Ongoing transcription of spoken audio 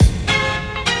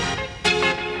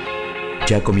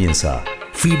Ya comienza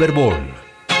Feverball.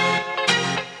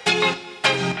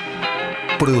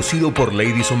 Producido por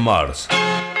Ladies on Mars.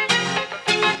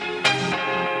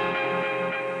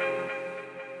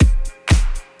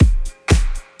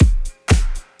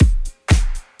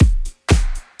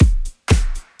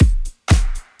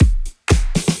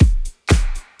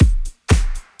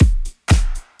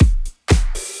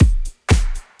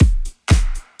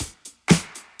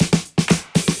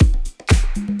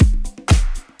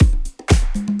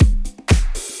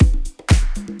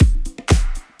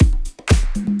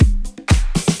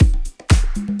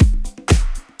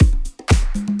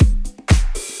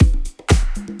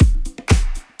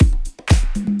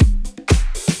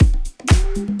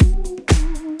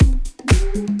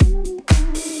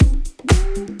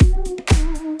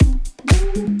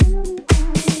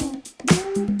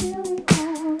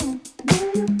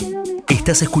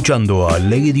 Estás escuchando a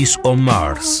Ladies on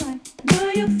Mars.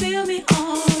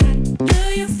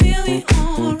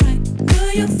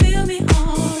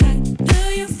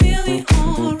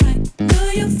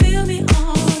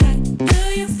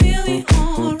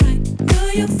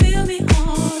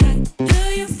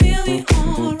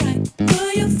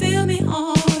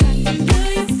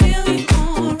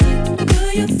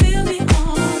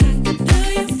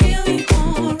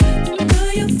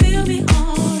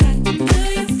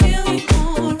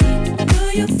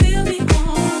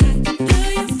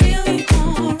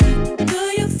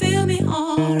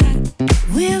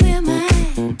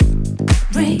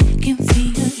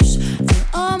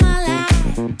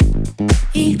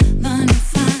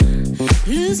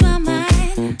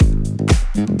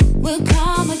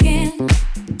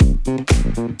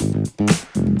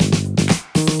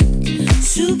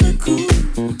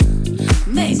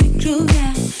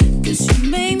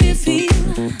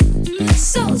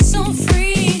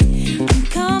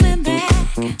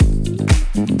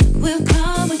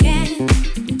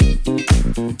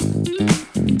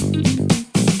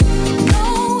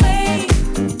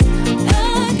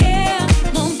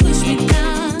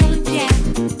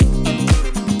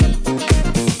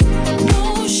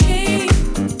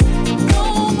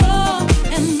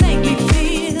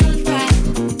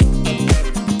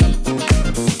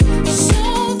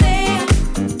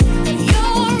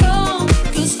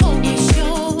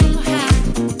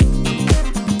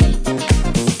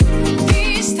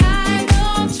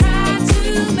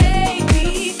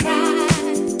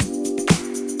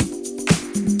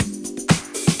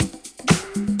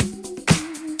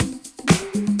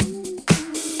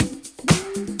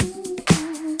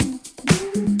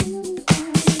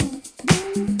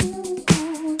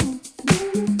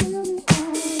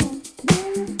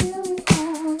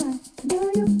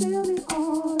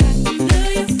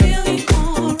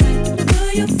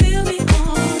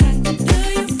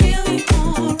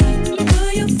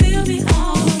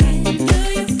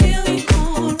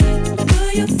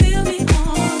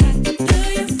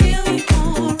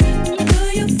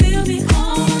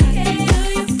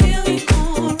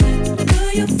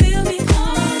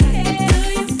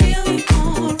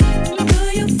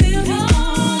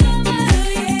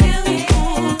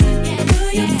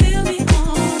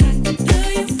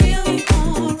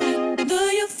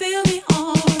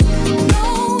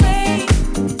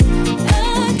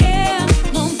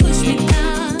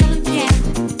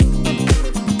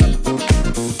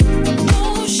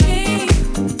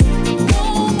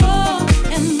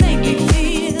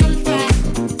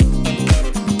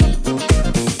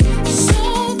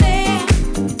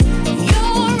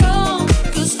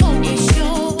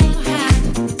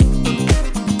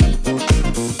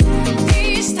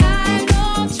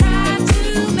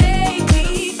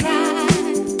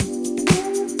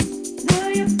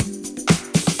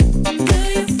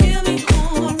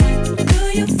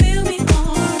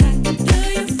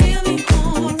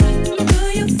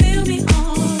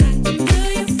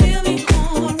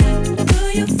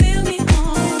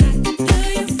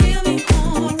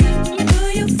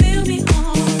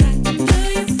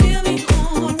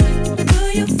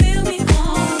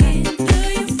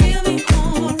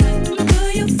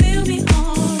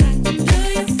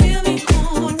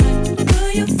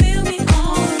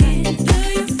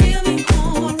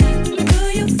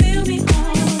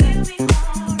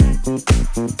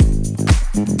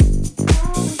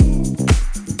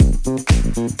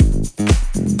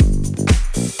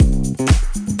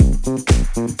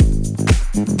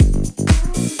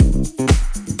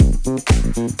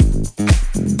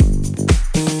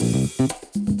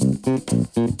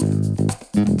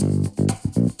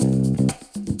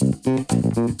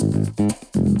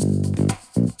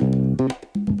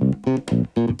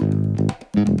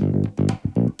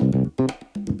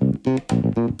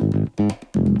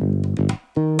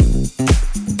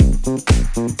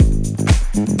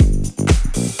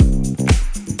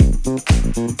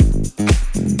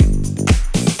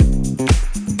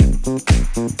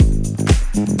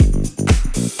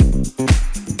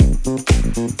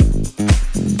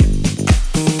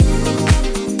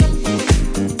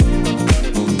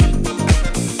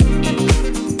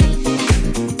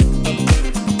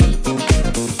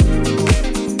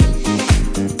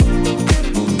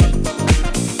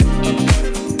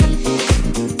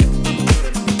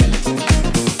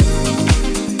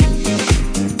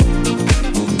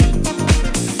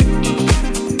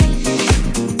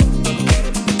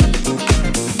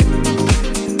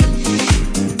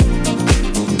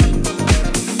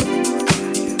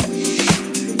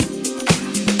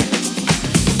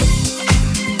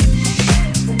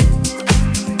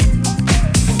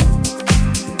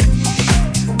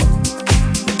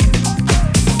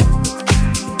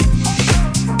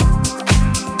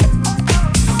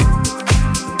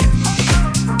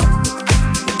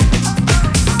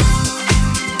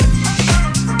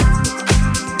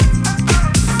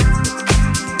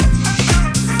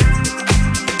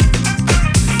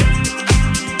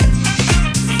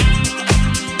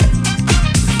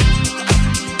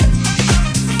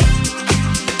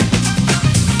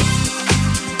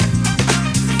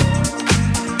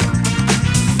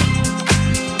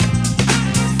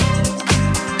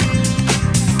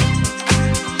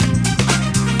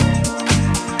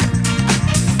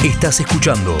 Estás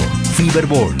escuchando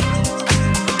Feverball.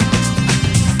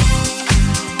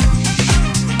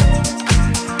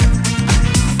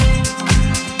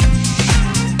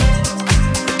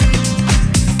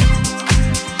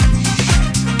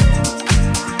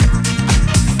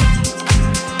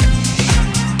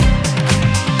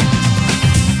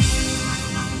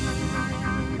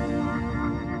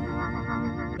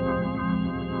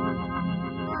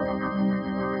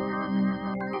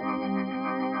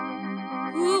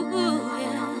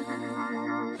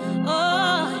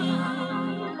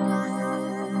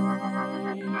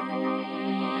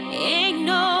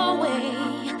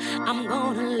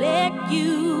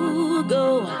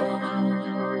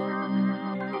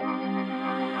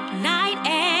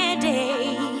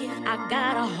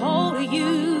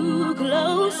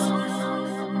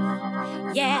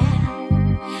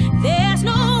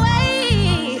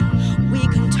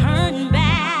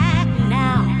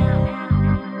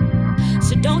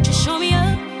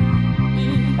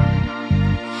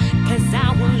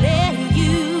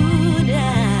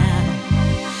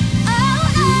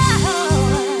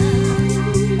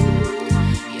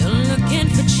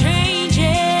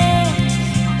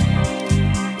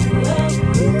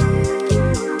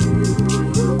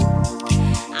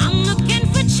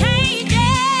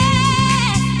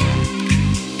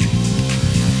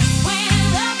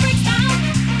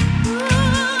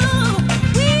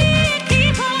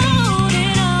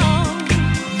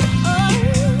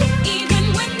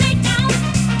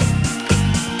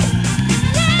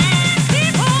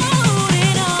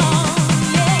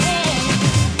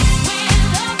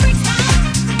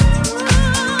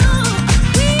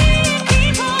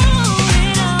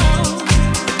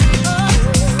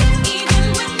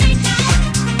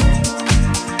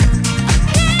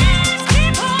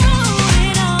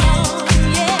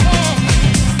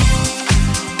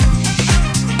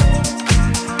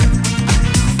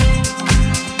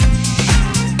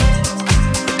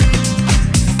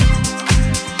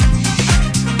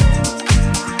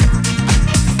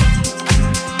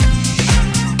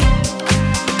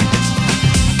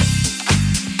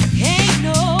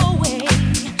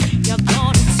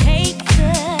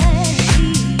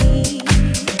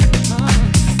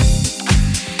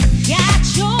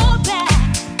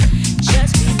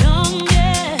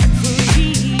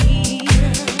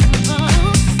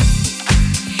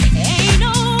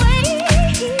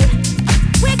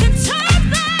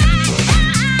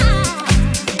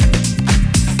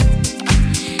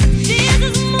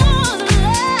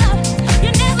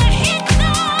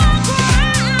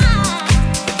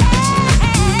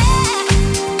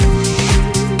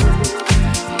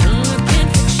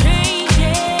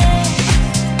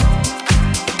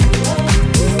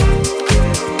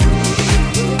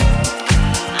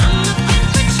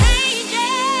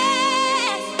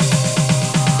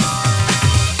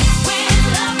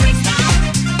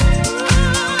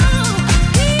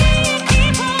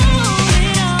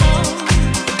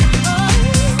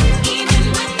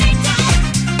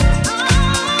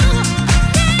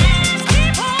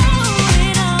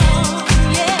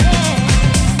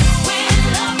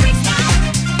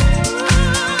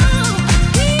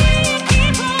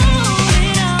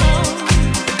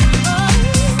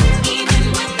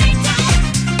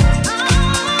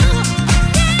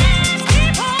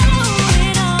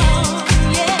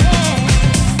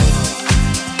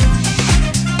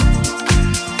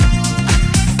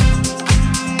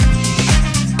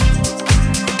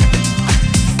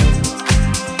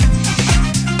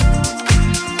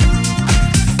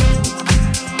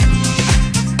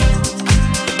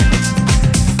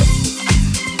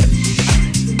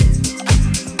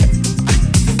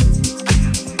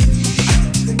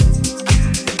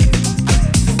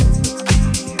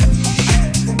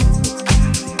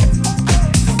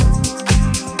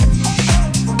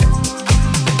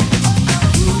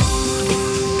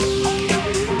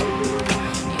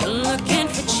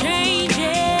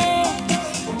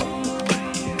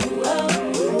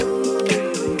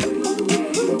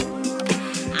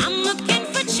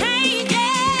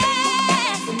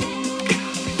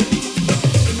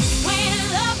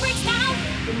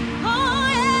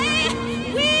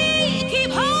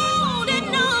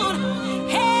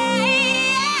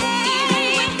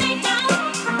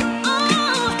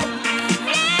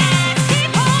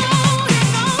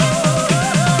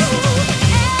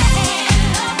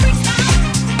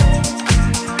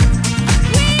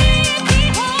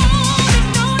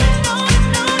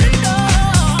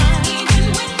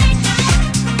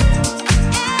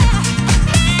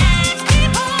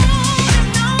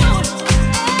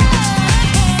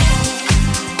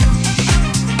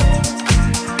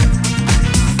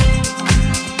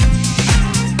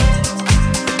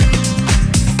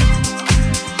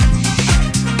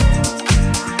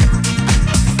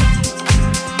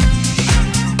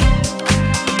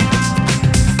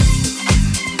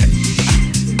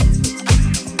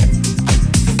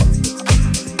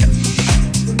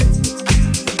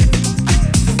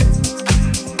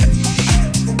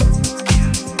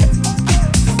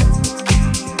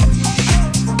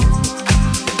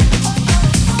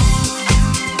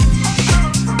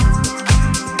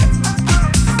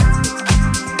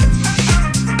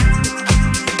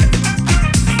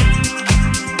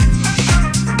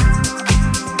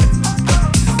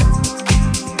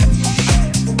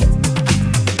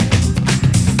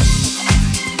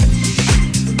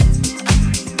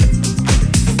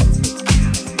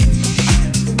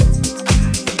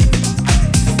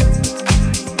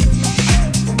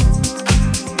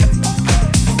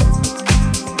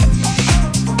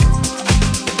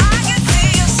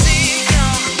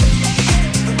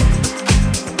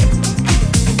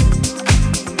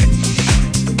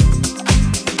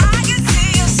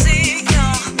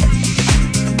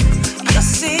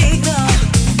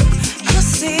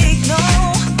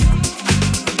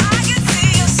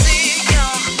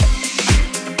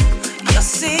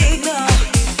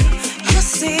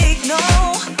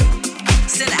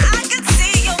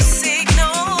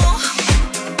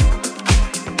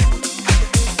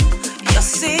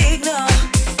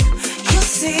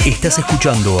 Estás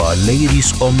escuchando a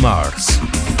Ladies on Mars.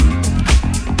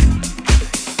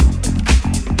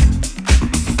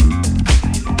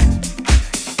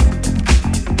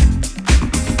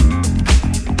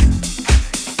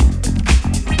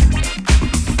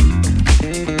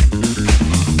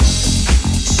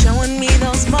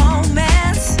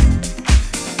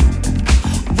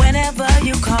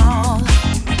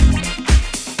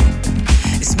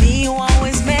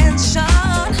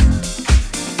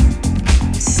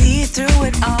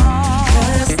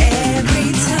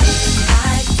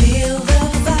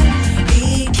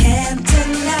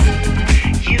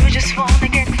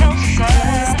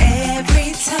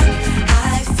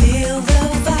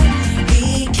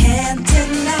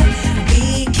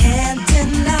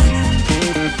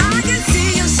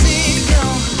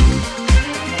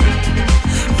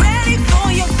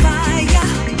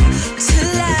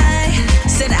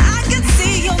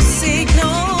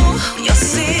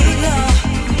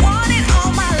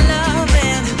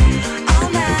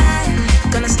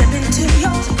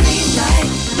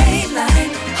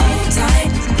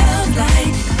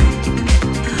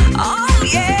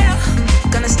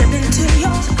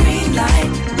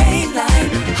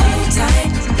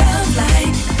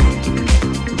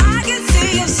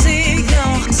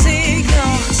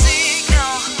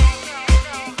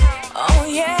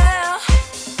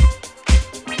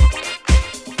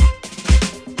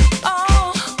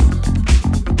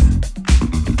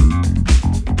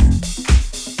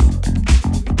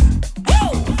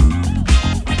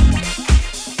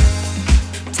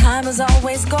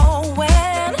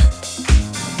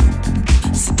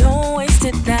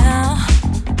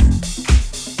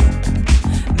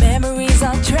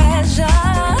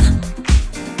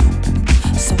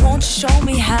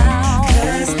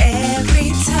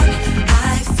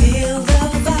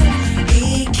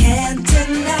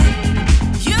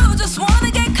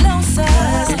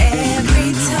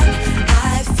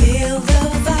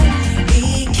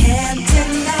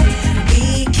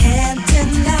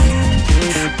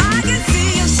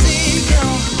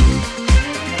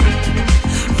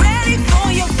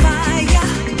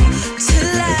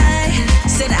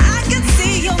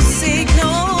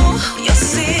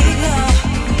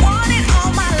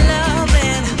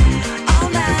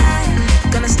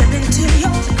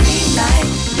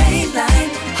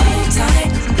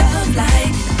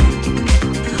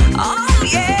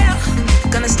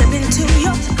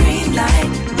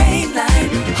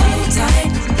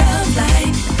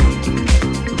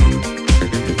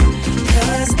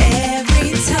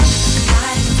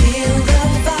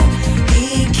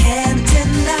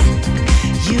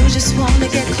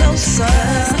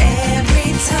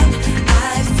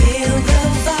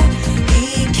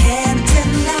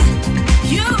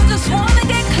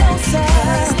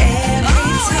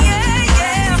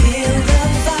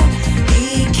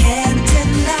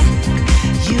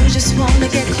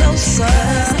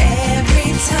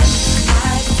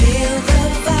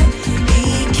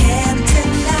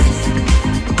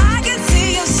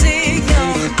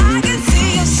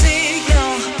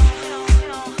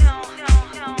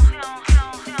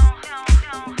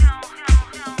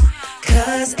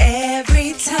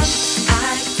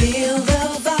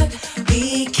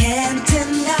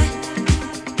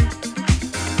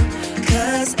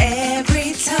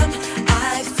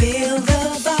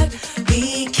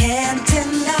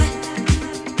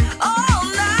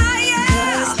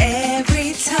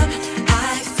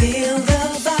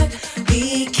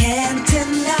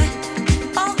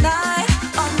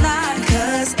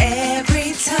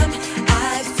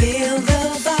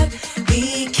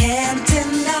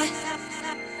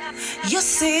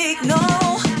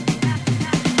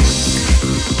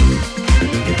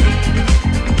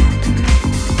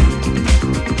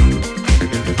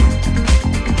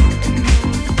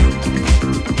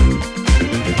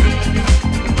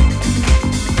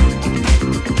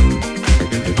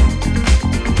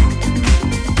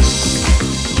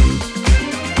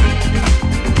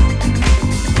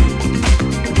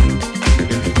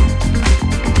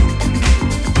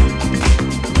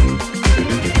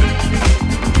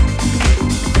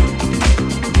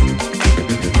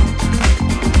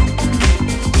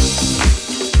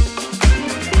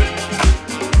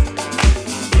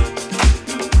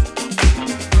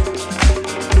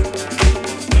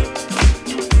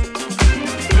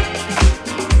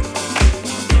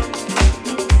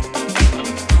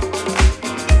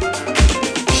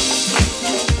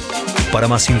 Para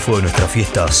más info de nuestras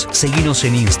fiestas, seguinos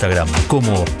en Instagram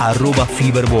como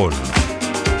 @Feverball.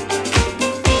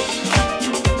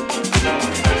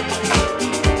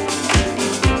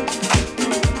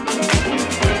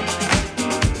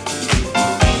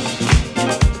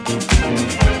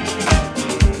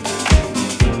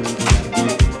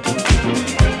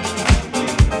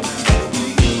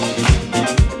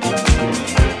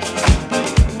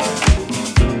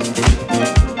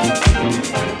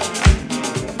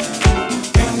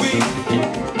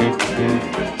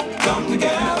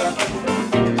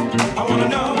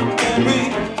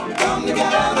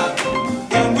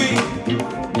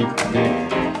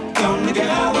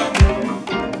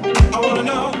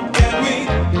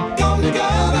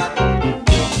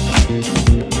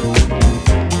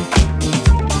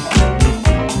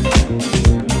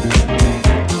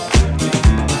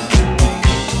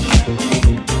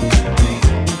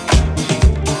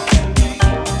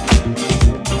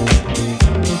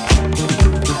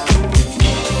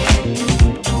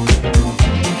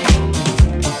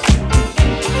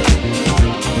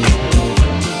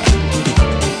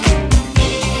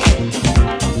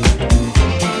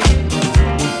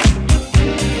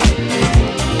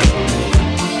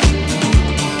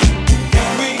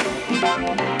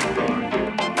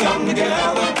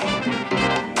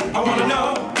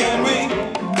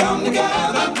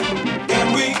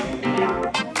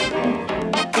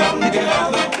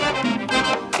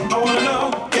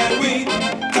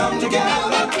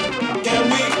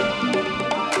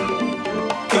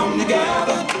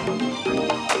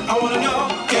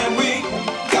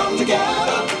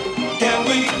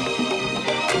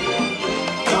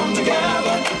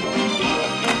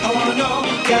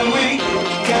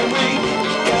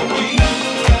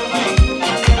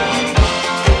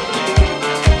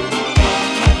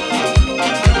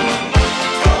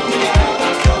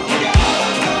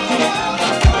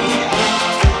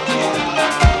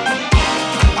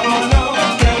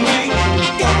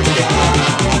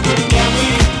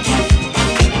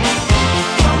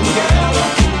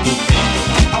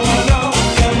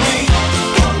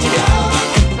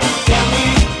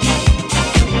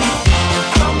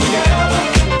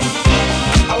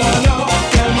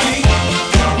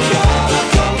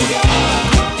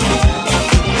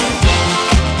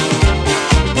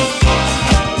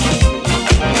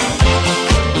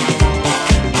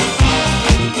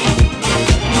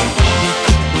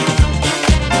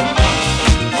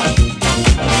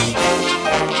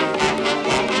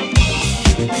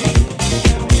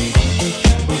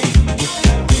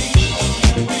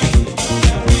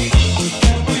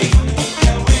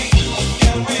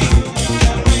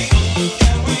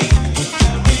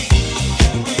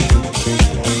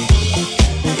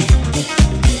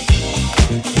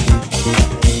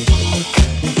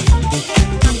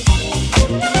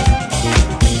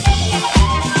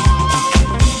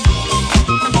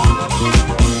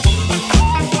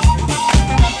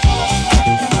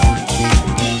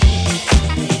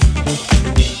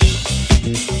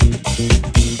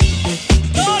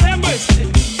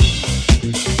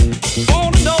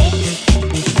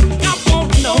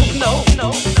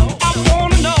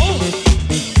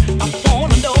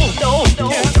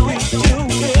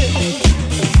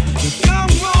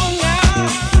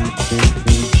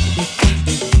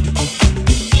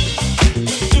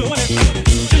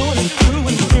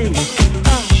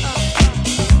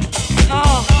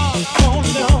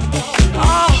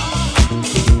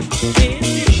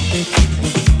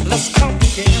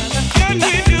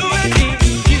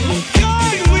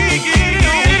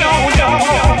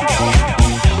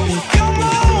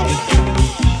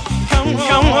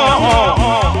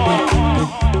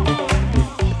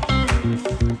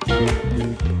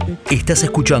 Estás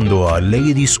escuchando a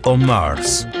Ladies on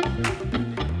Mars.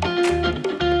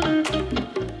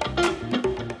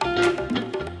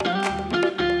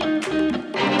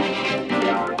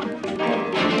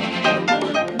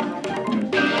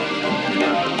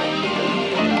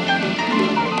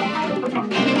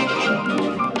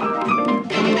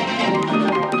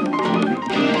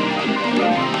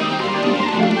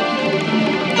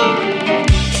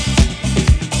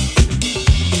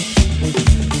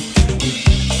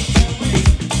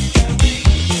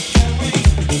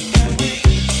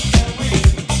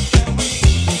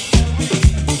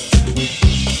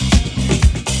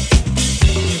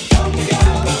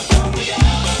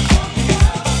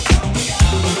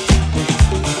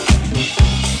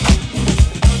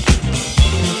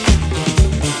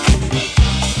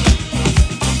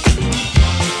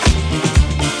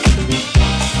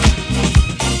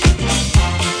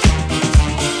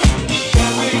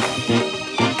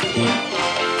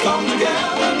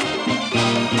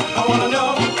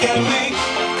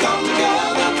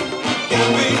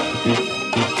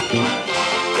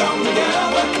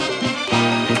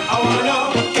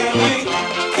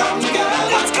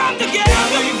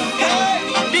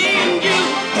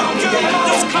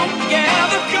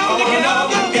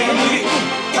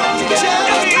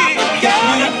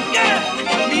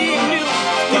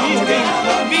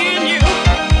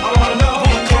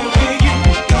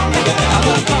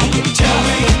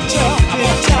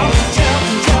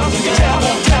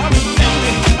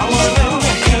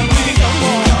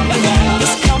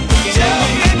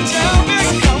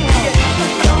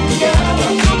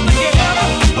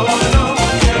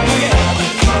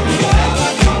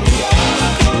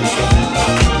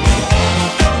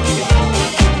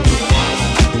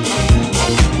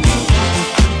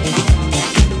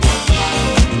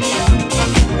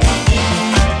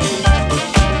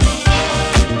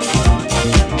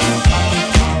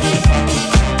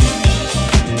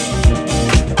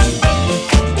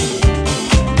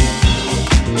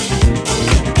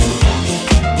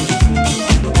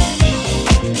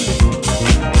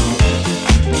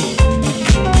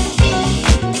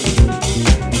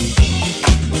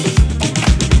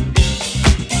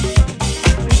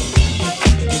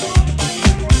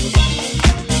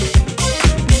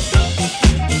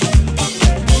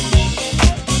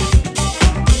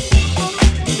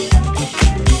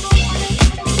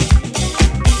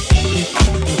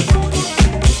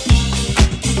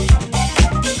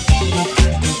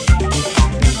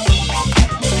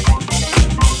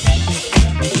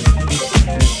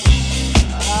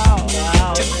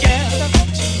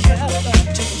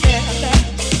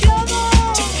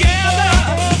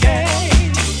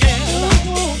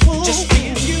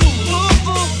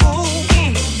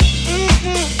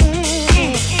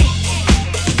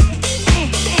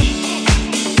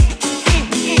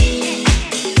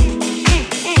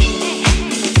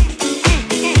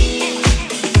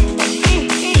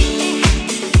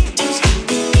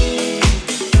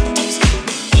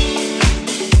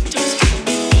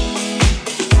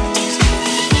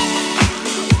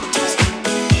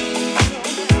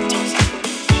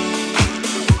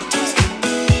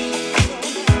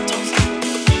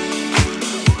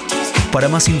 Para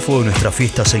más info de nuestra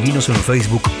fiesta, seguinos en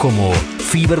Facebook como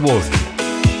Feverball.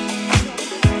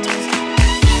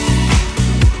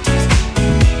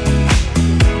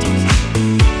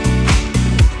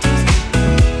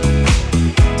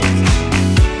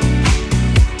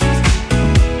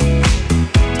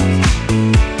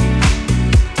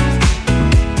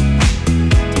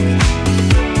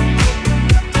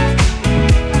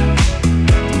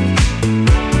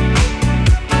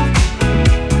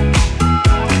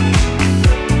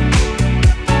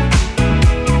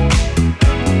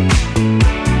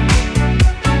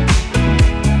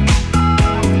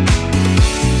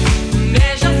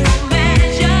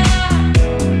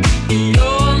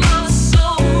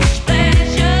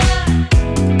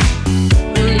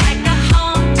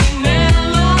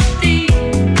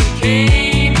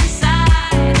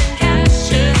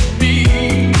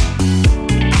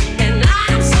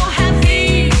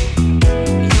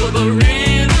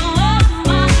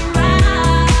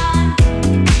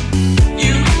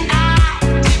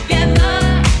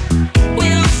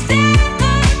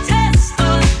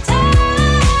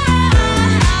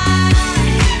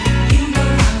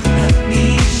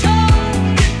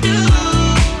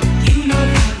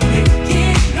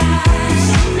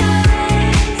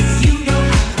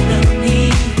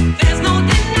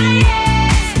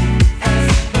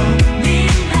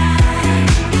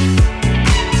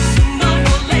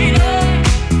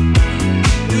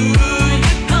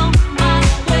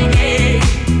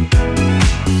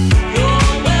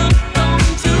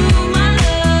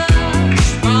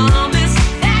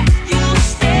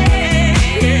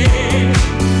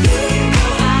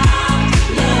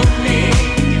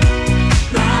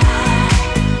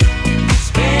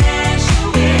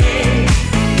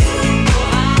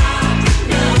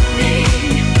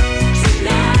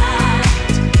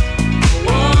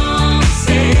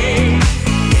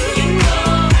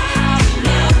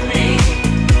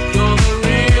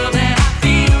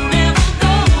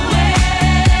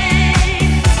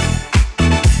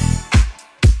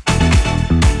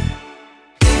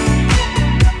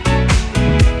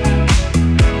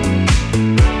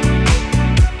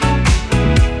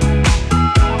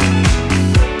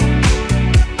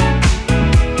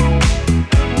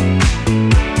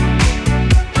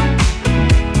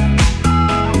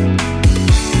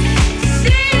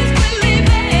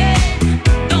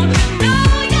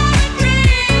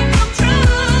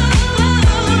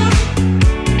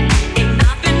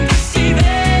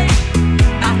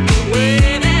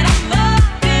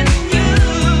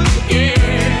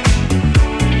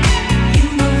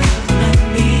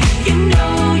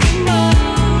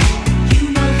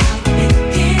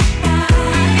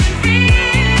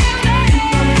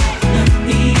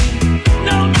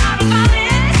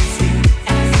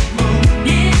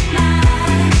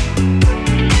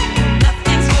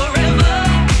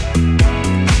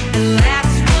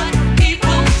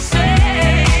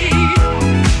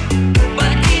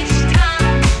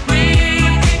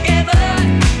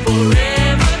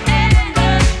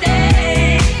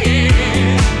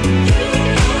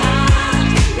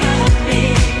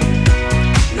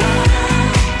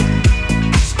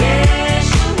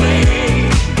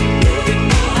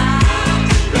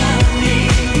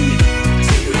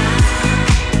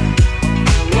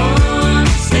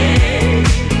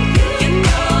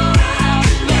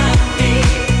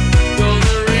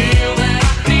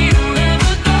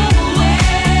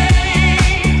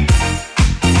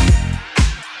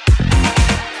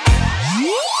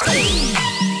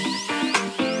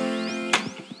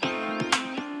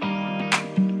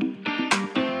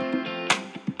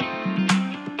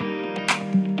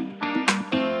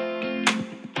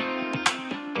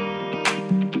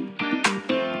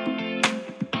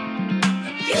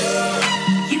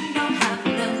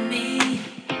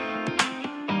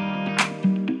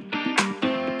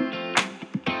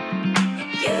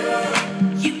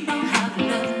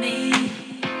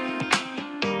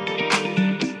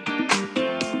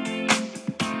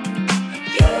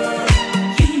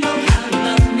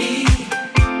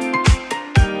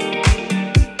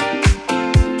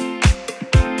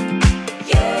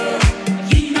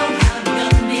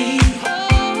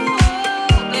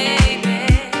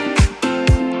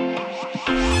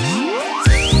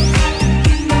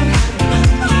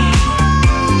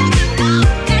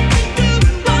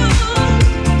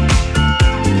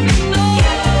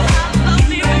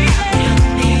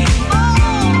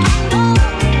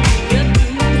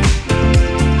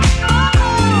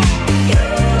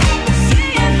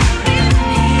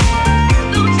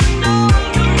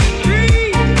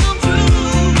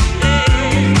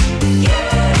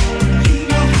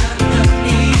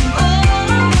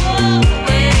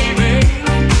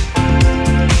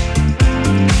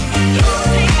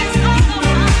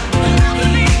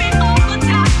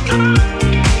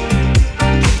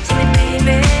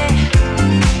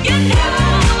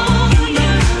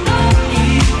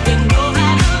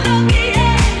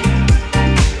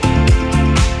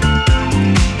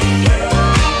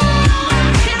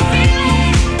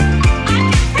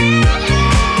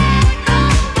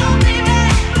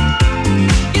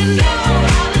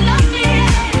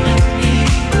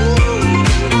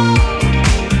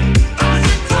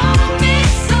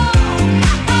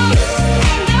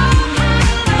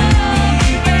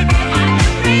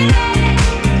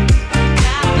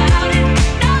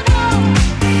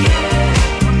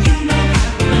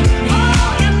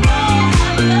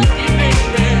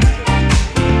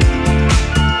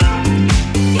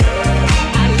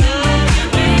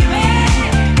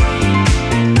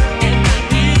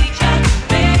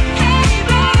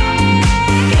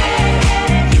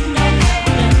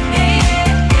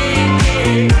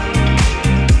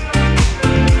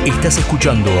 Estás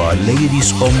escuchando a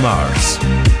Ladies on Mars.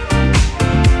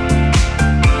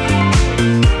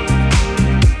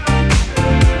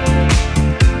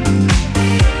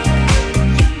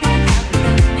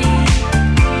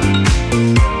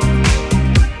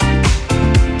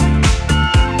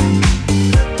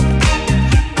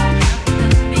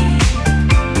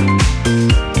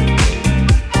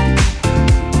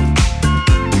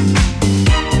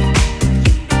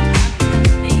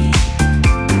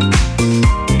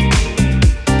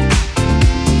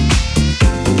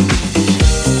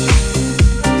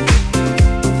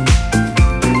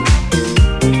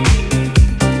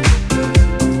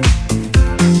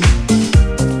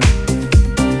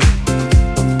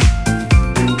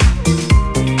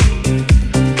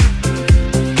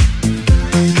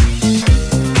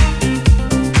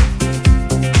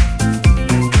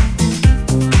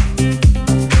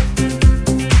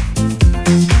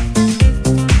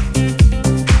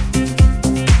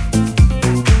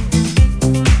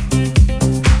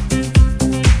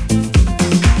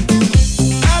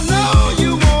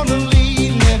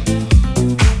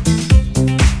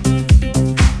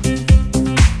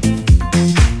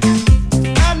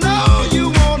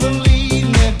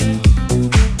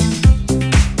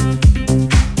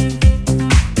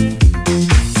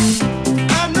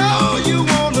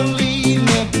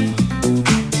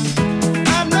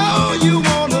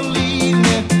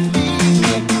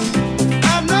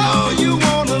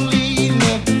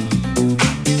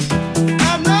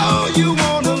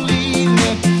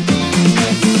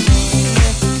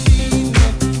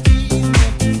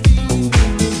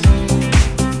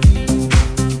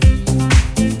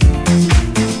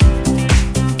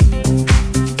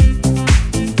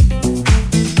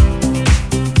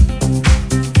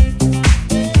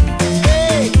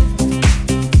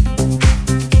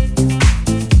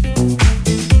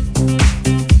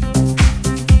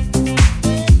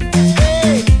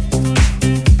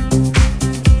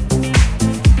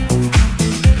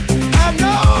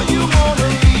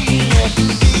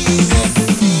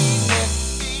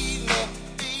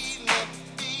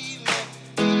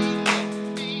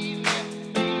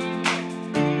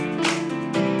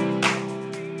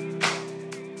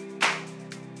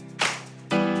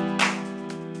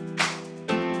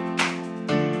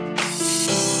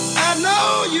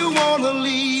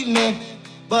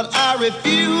 but I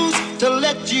refuse to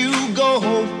let you go.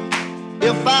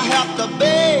 If I have to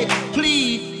beg,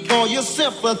 plead for your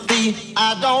sympathy,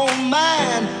 I don't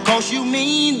mind, 'cause you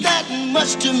mean that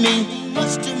much to me,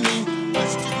 much to me,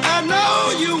 much to me. I know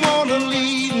you wanna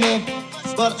leave me,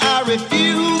 but I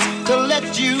refuse to let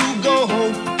you go.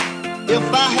 If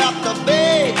I have to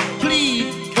beg, plead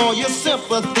for your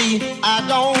sympathy, I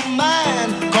don't mind,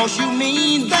 'cause you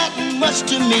mean that much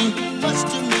to me, much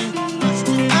to me, much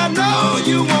to me. I know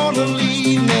you wanna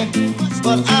leave me,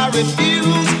 but I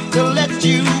refuse to let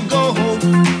you go.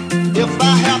 If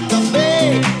I have to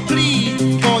beg, plead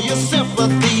for your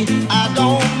sympathy, I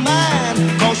don't mind,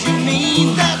 'cause you mean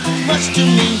that much to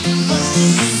me, much to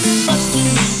me, much to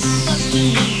me, much to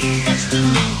me, much to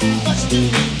me, much to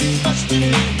me, much to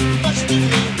me, much to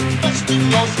me,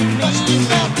 much to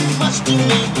me, much to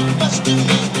me, much to me, much to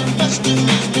me, much to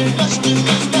me, much to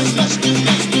me,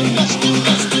 much to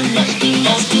me,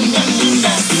 much to me, much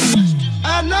to me.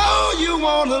 I know you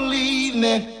wanna leave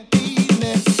me, leave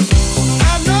me.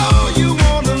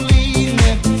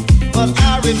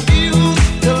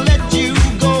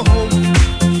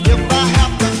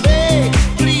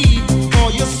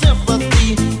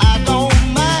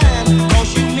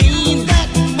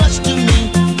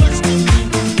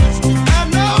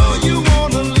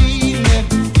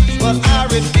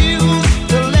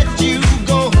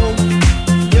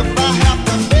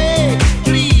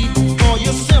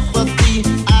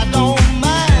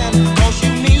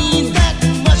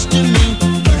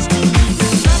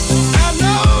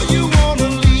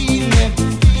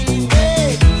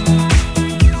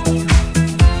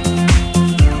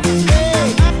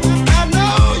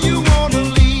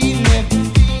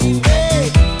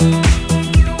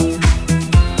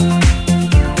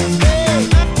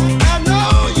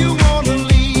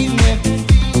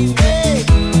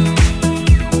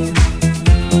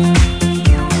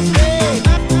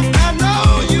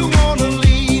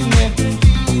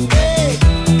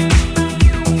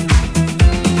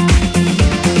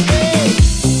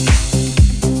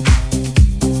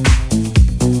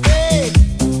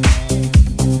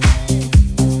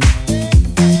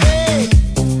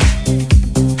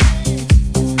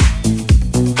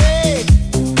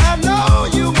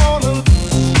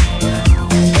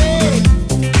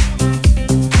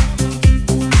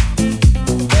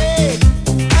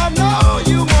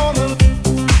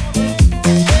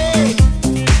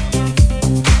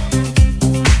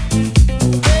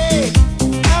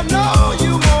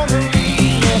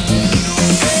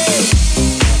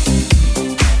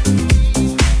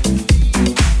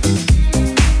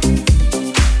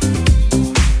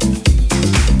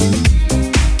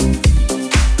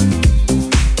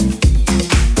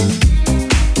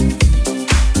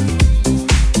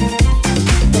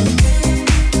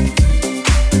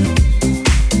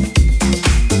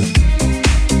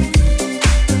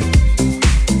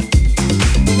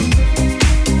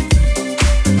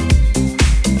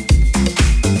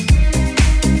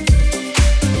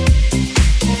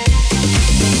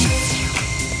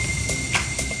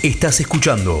 Estás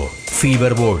escuchando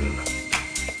Feverball.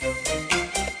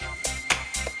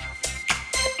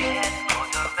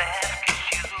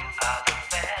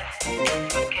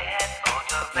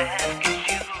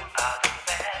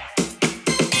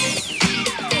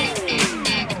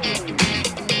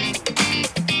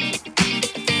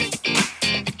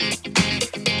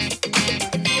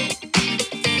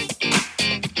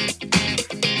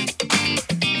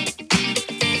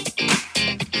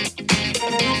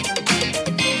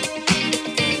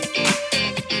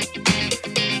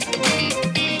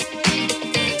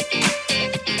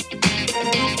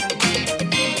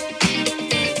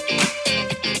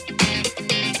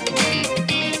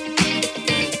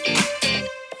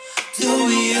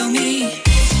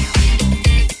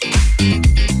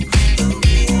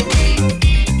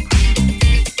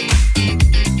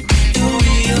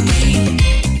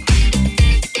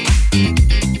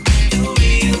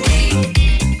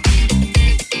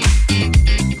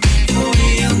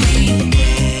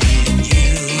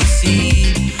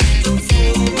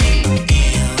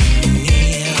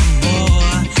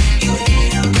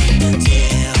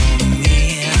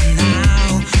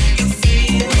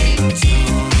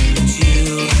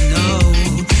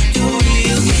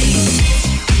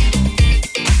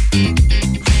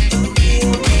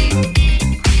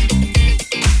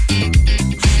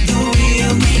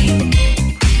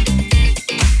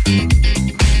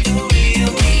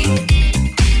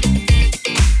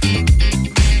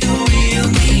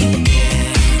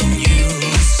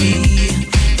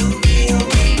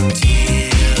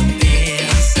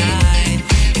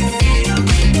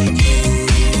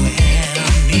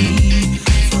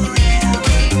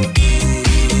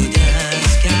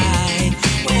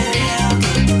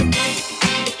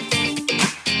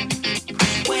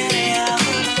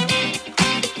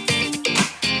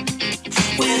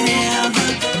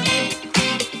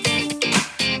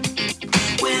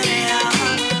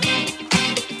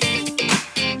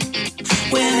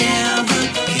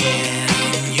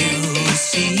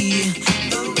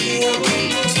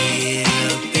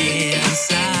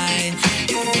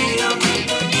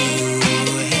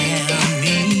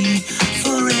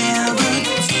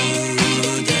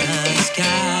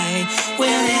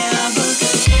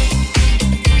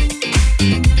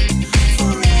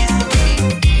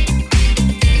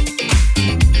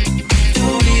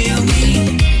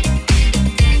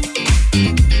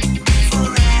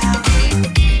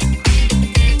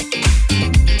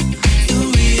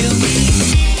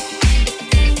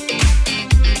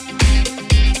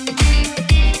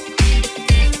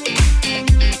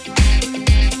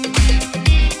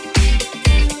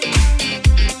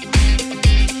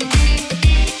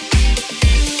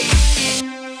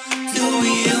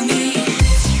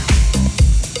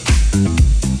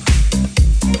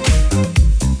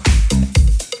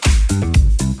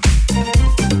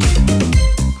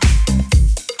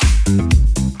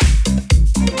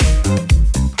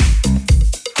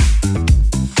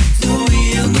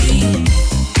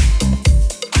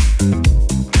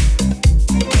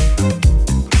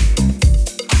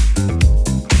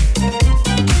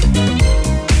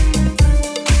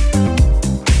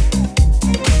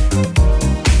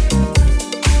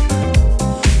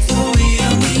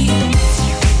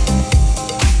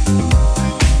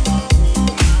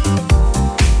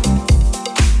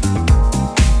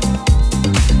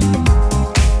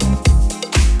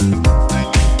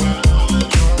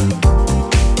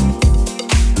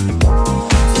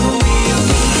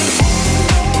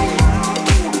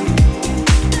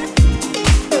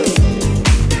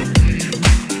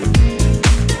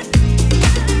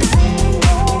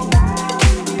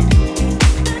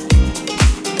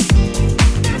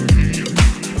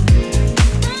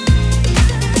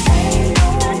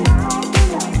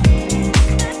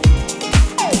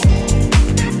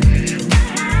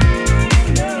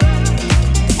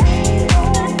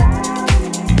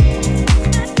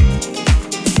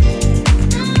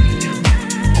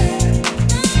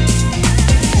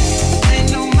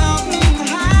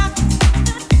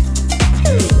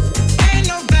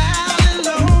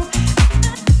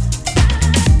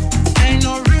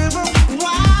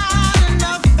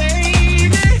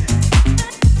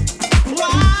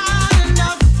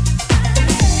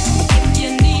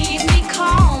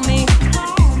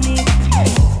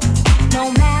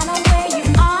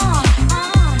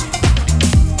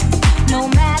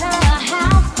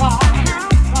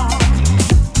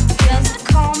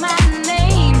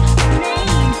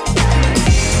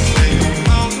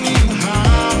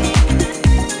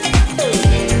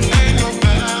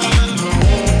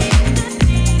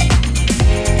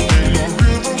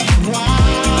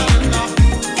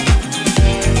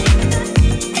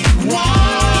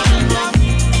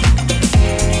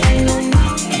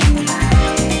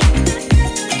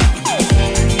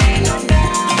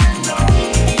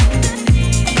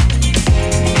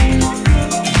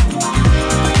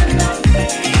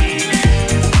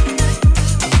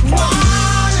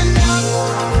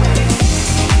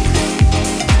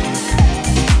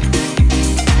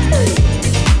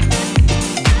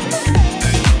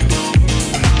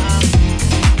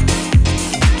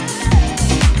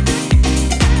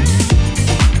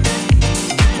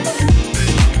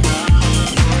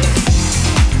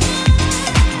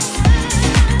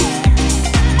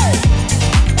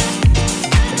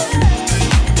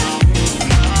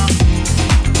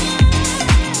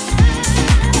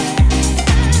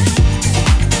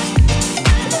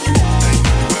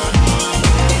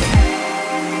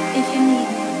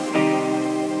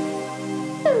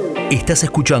 Estás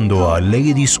escuchando a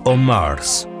Ladies on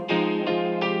Mars.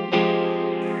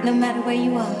 No matter where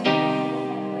you are,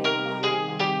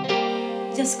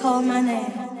 just call my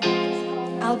name.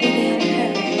 I'll be there in a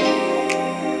hurry.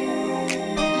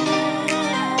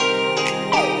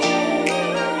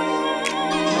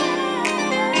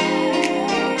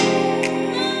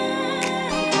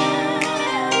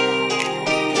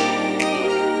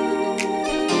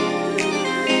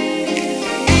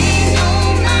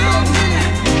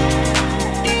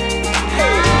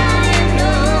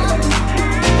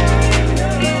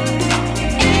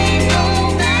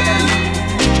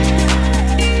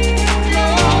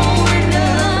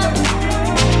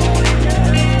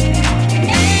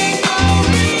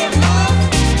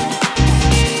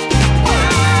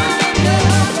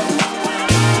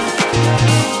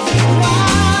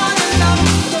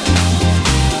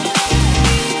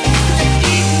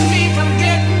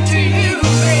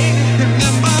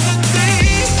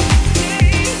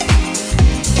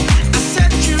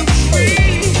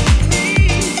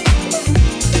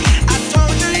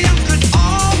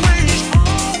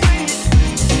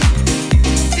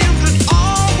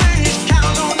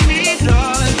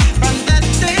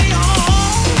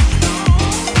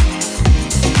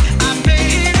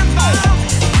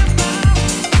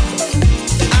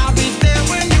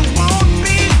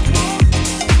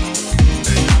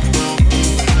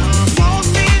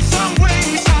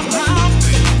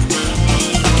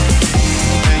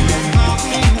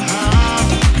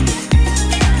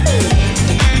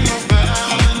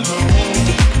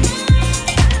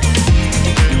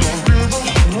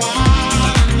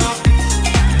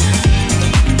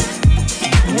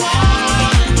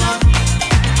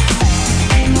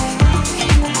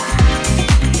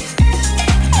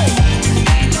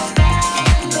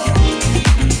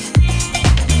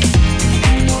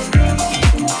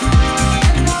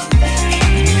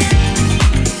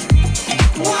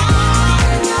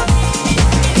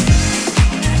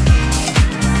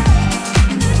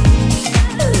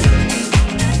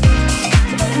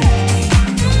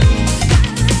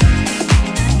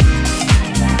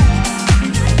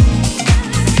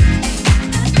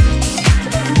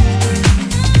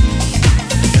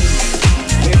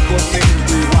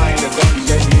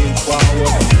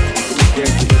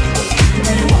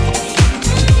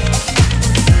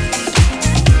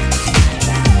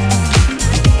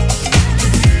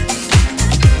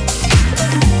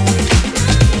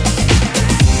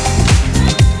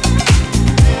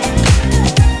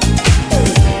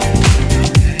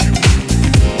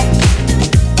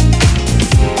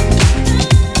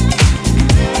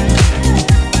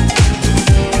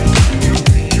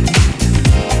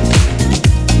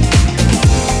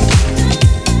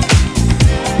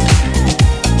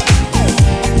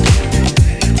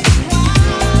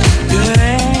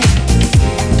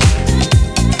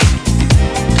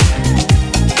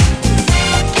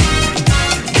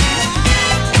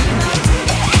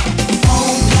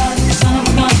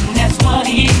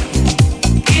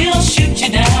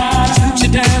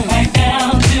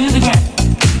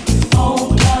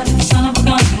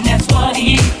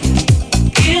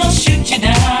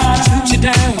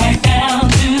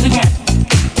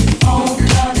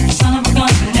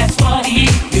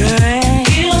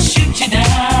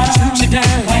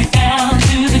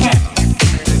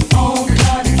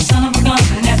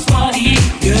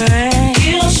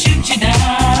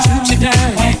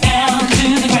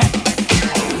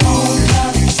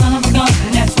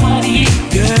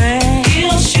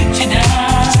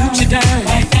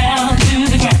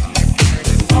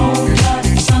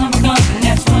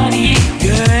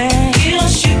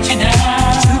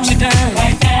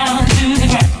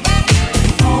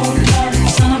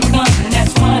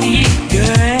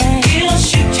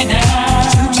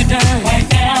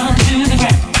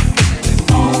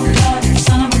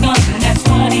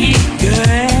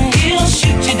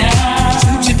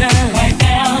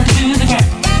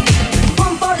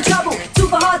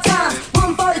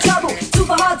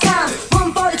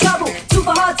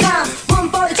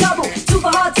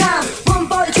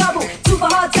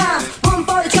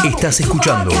 Estás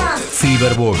escuchando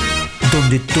Feverball,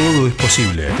 donde todo es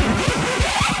posible.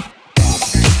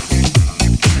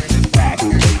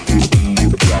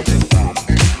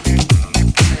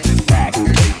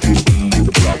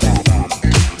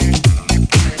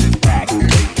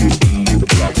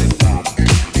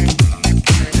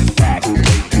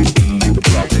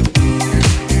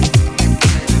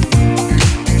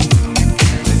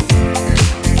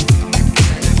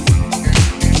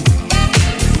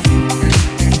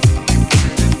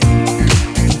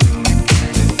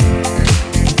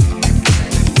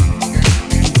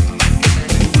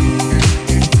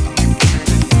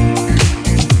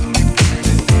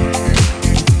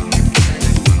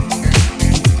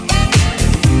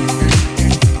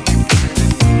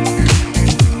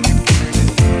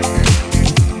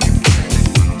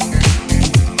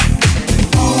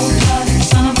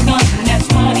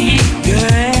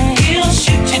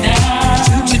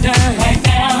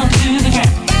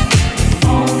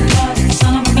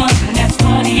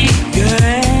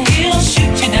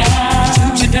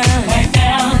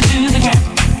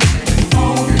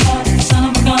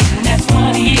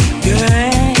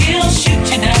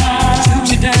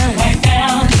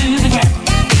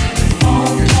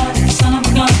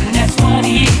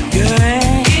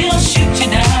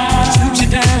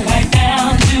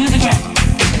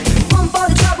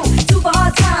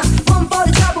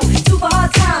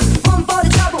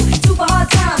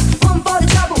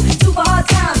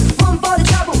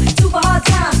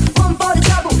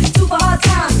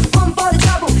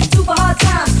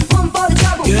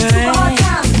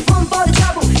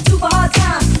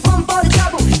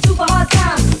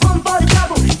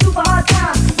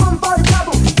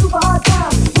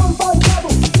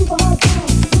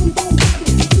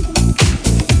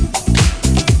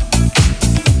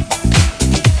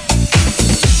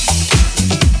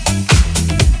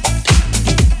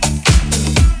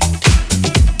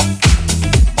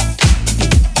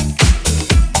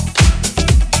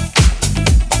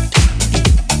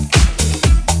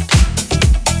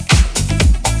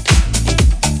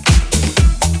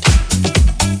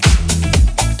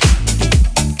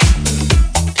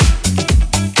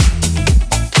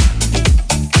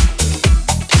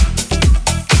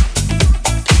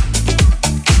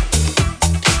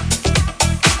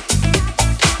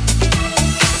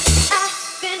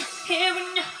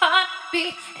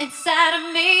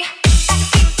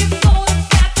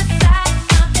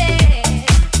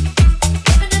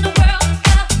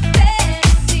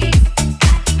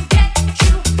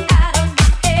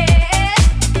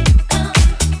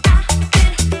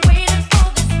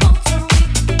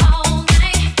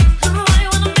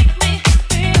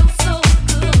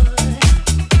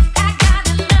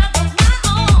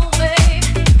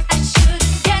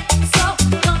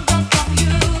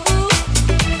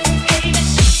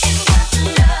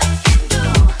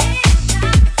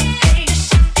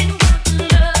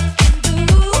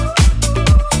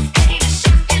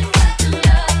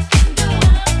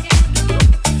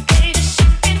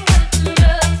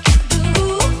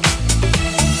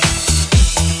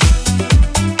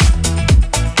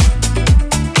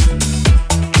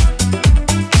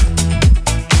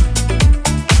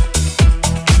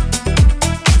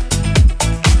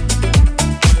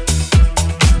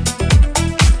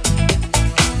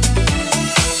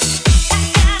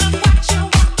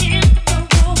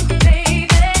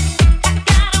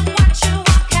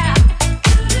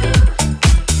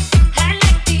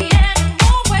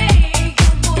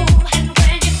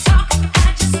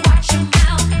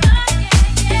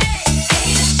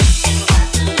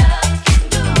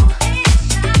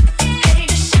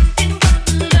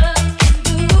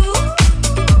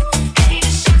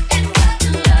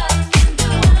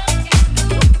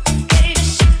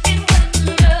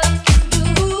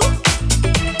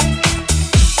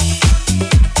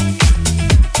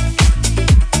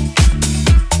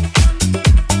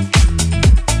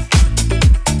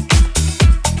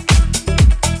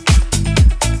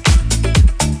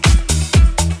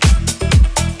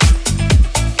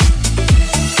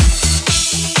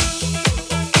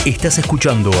 Estás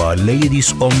escuchando a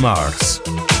Ladies on Mars.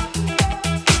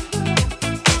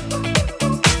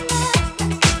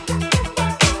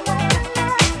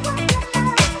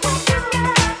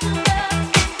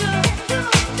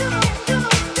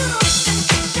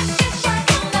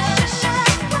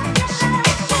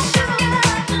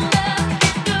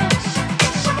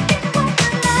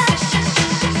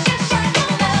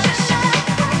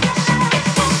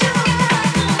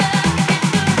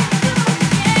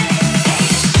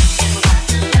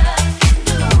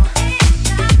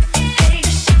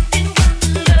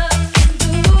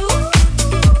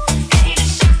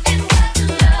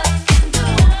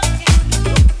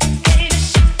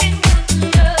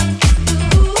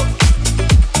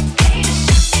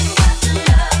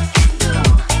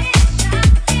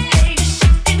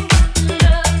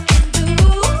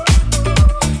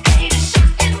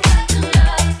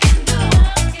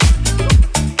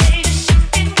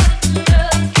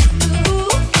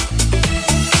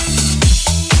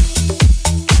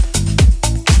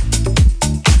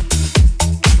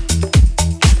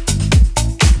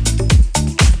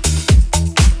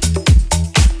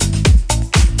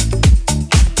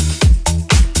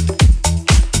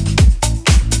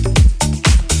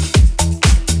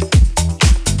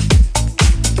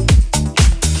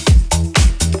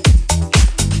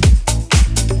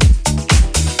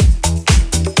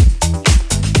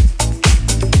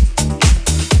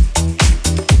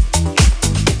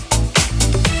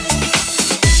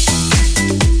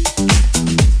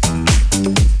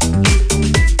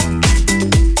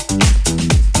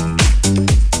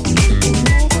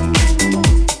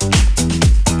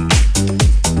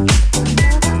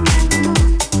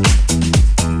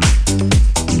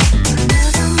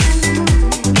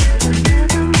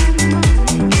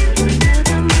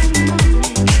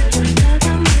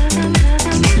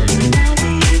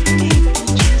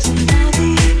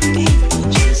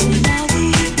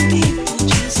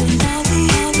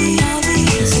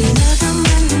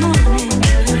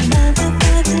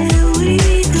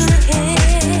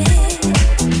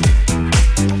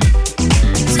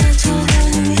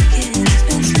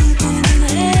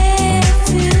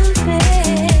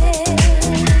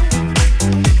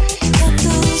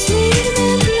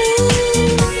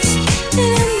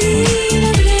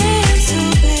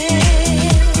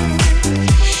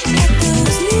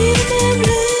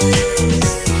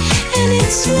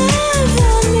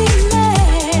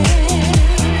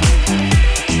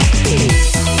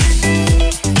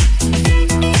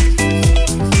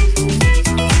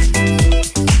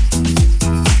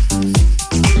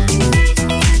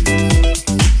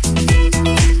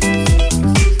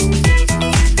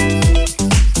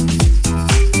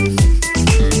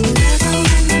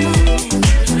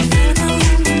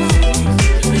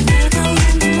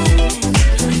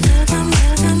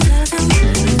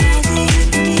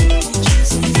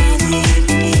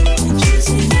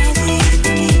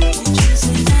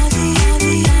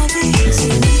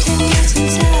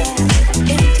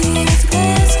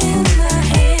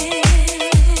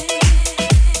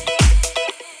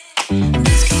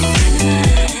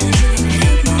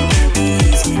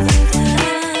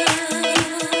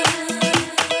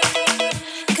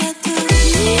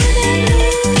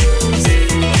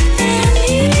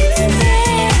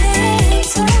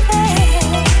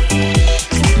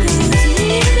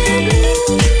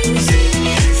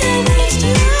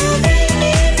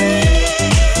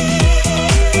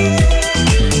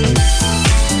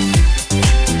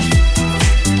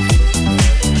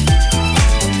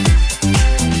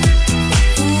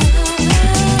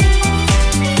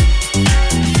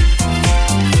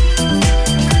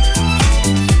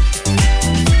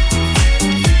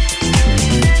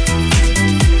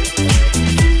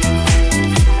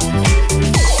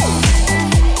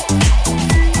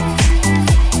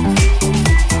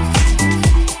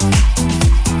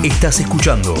 Estás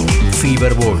escuchando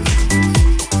Feverball.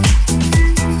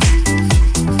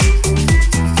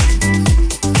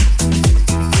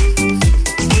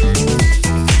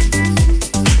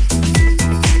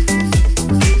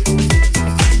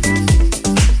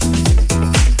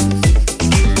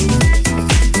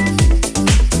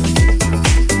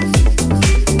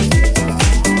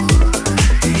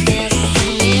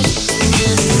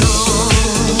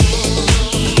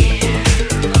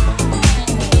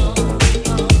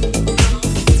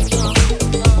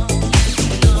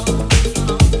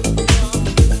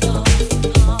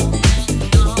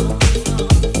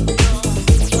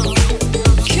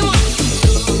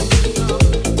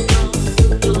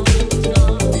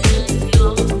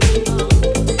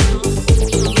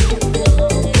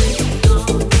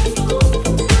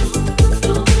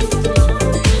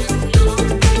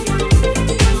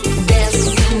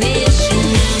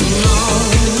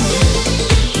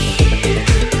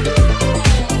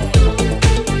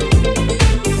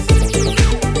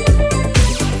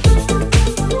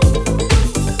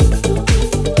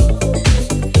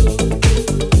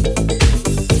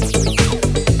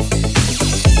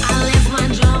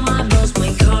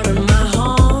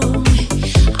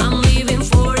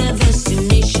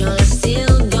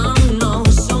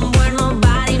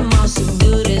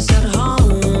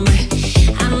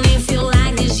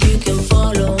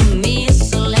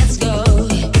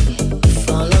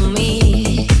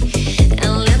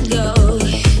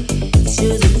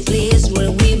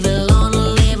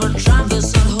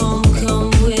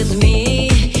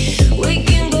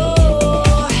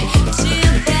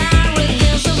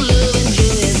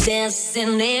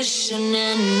 destination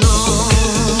unknown.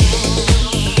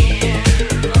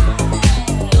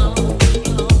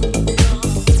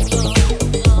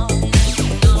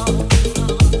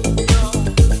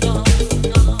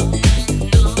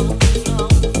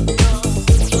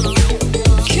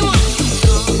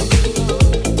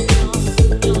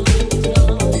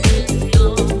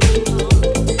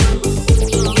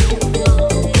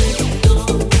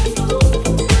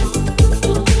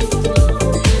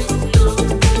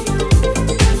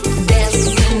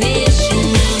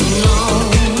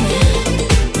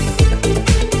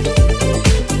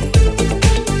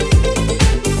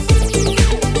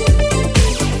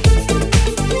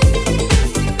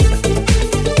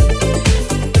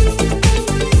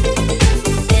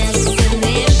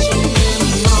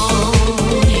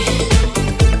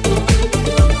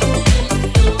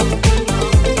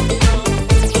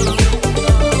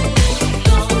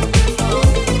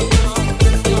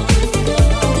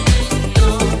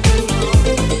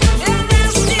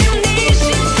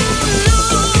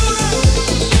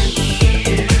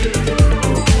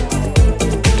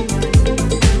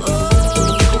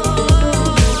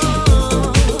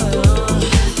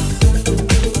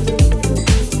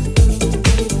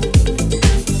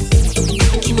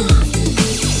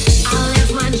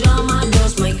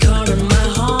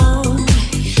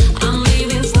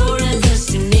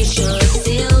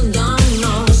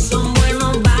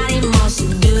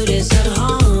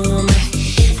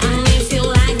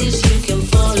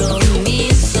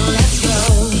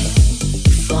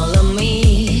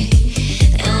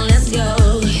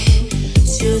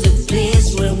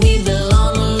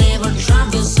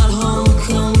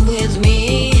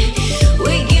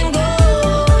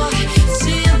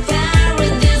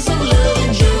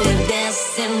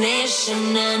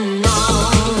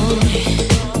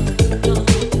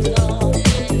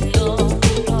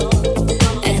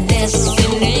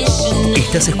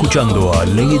 Estás escuchando a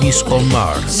Ladies on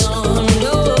Mars.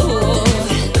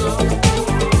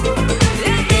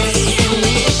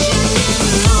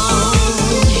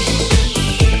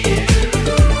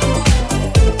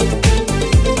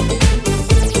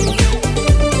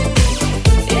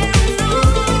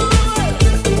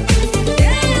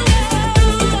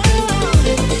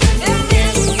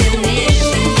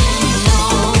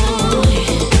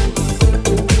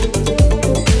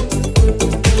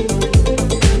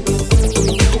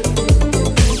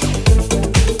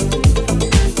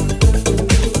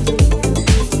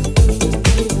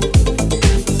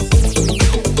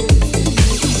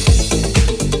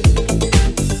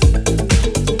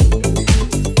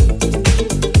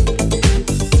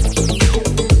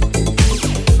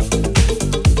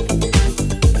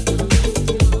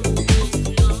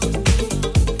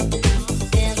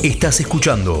 Estás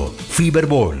escuchando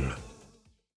Feverball.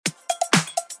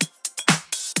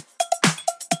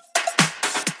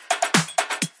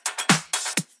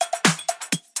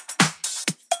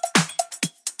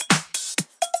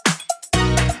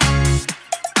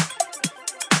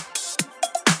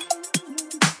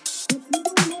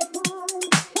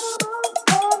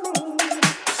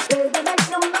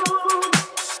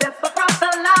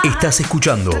 Estás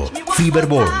escuchando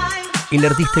Feverball. El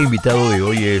artista invitado de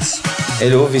hoy es...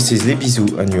 Hello, this is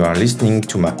Bisous and you are listening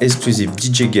to my exclusive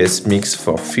DJ guest mix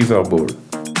for Feverball.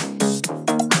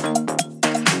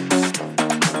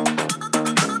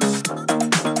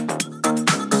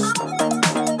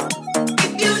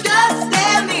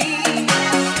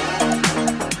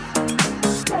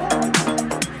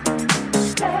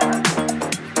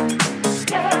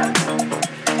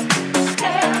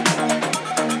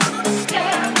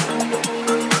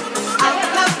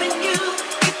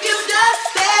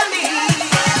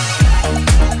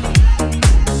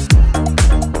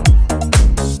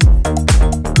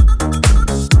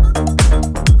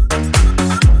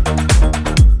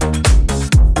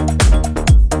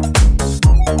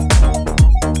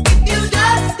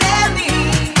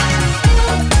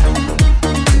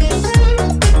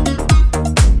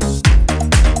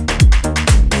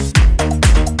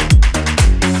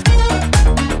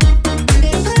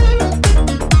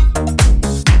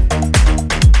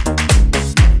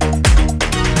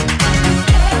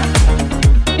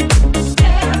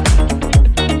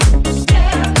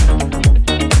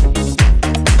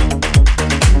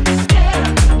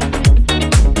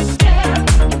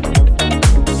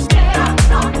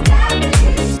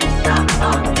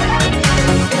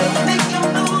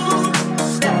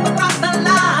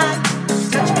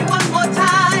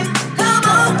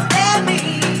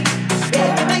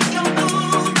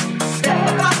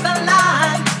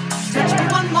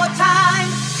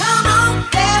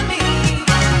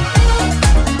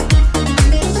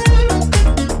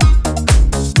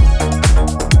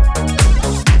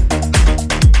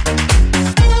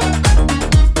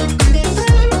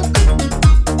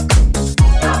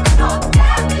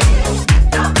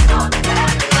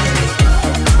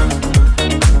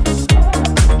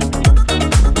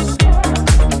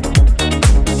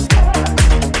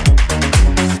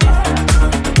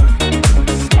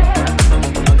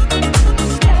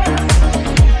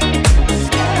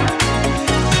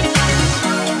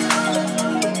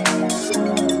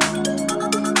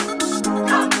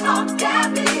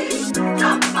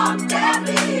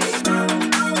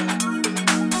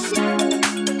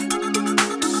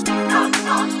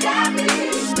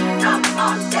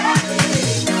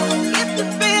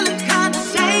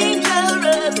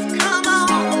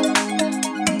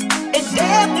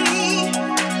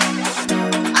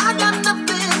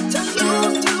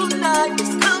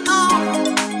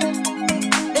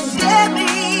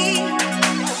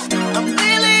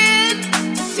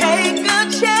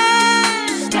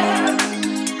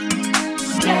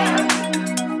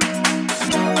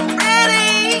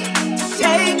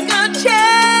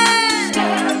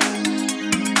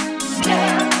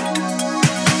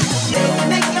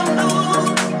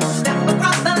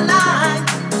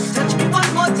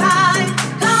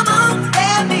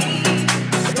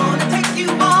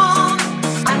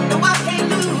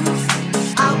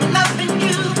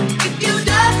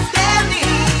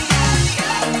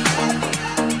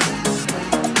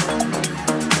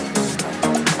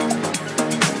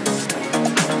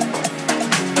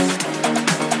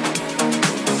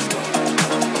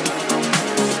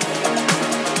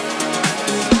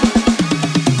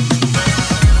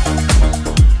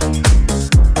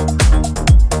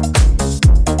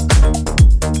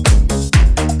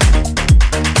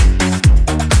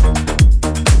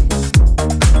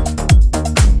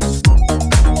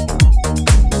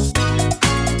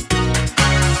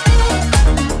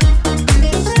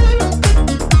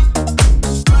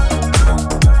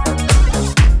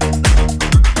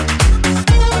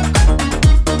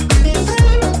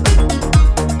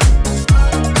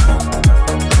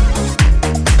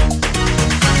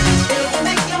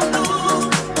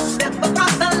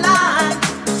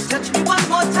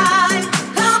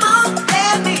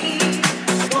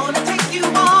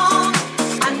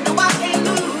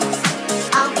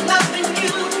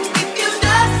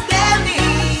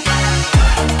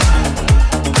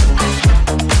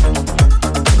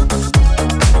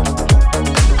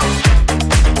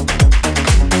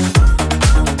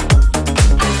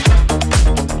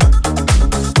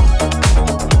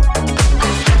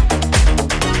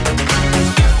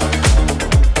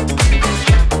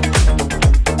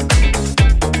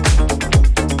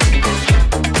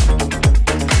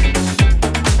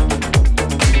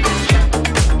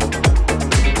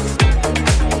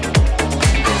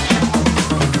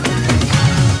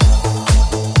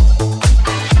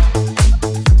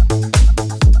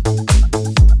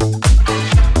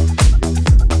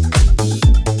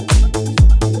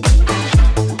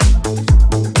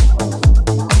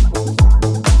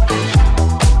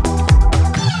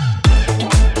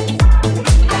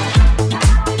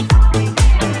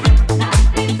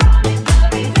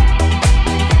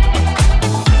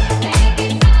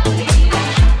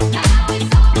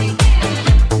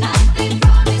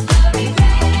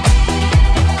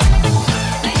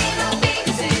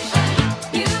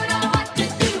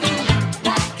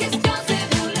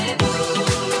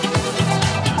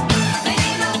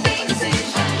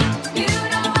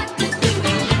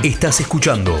 Estás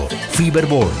escuchando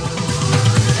Feverball.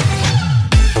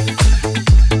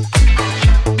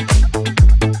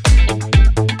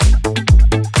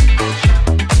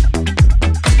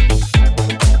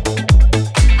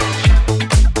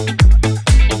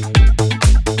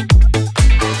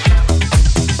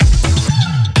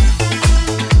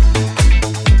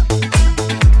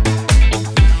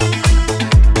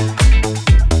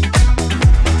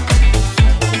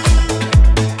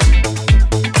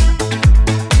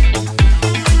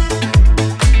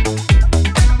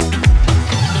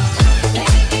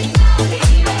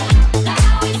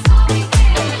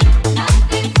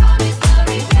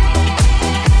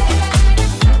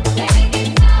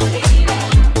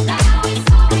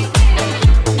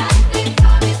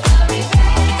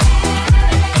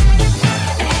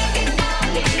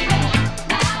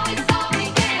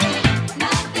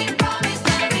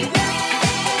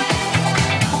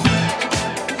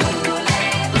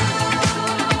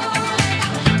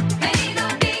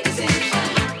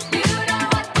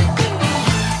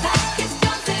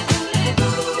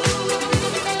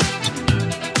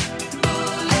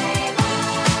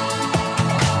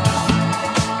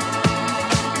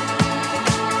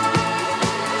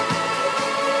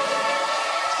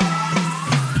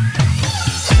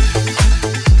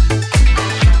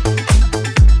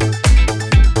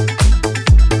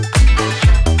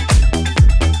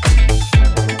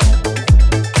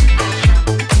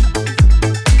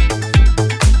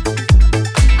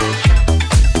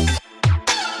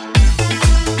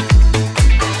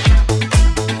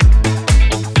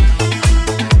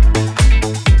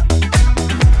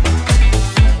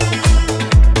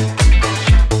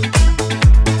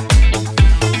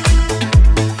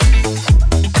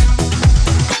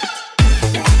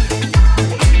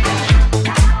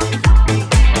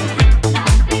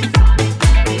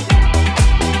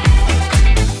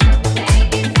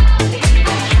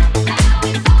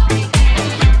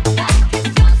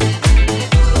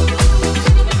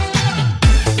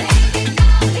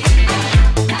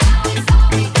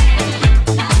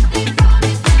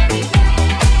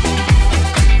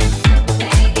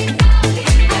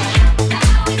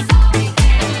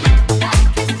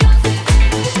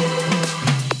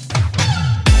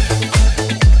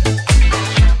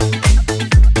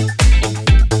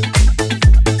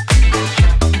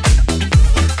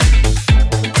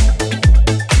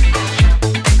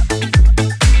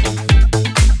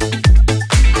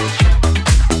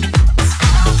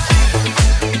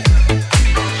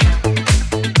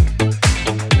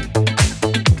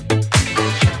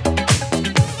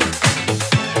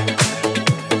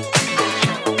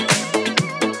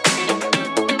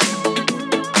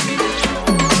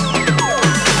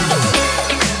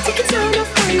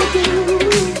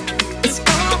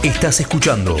 Estás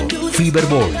escuchando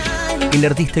Feverball. El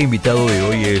artista invitado de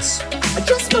hoy es...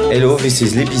 Hello, this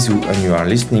is Bisous and you are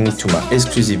listening to my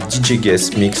exclusive DJ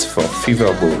guest mix for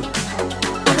Feverball.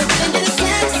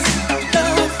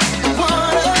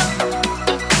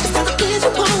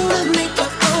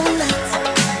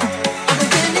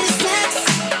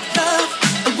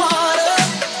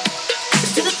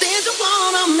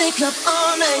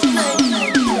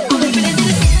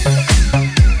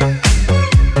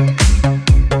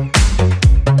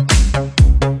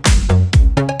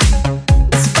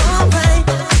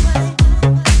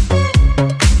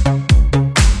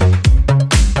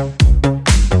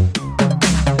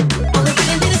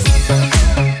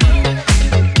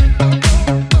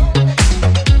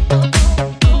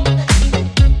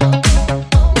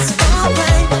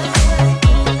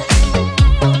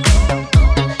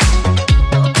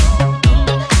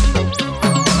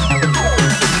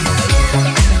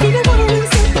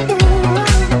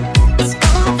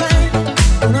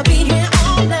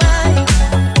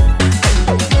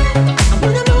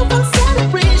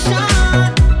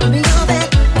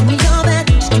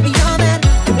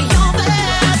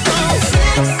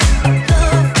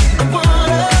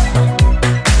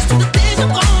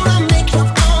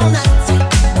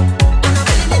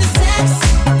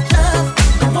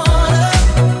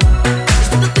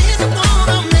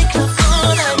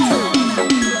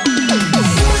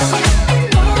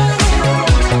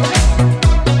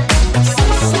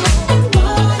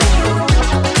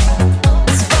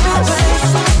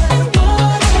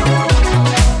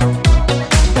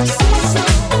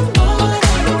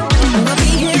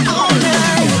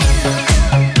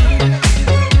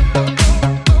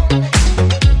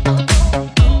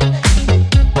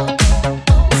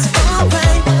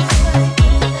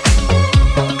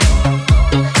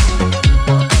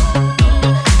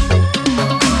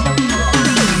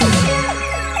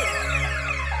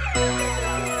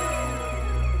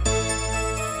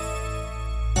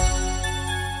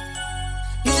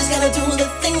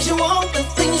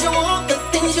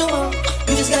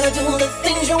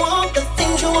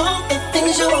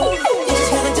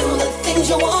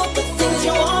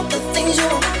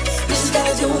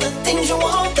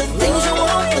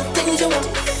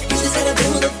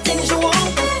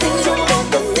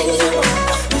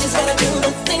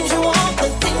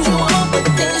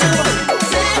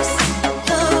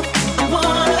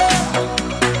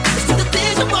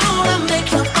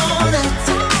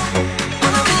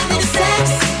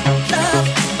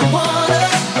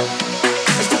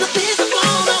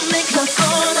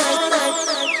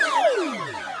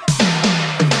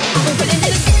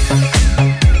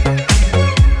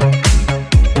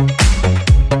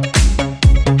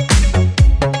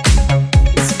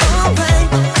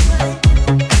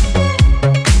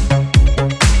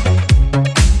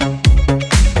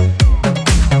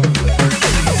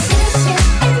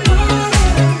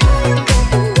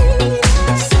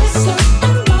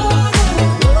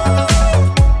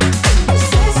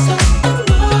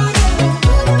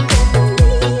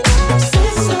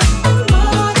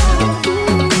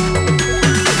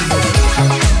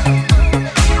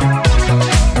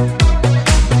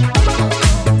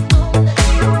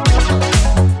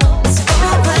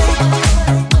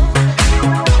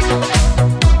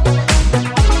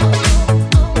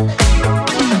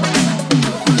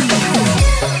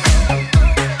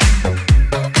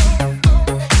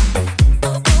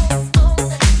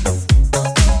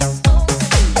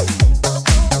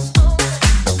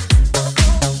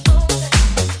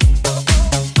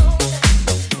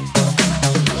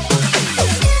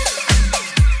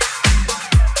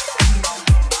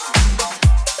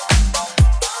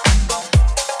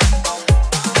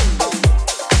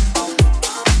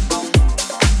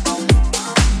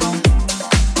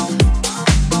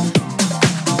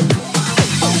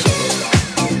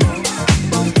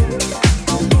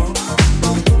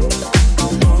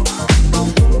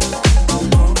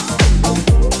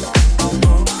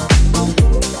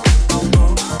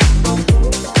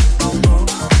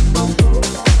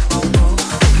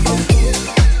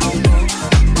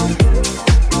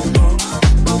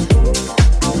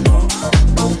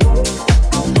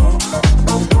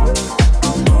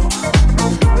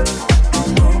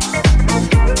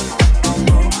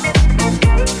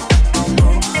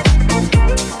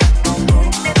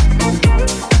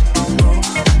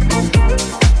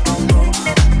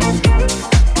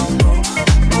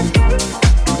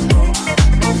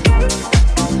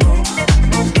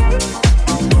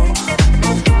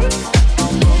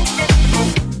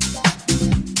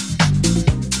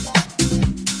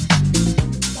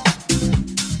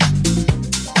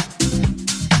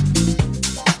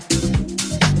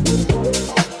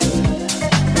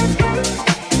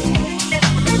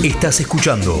 Estás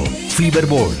escuchando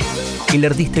Feverball. El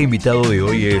artista invitado de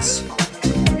hoy es...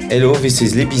 Hello, this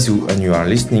is Bisous and you are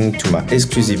listening to my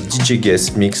exclusive DJ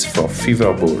guest mix for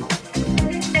Feverball.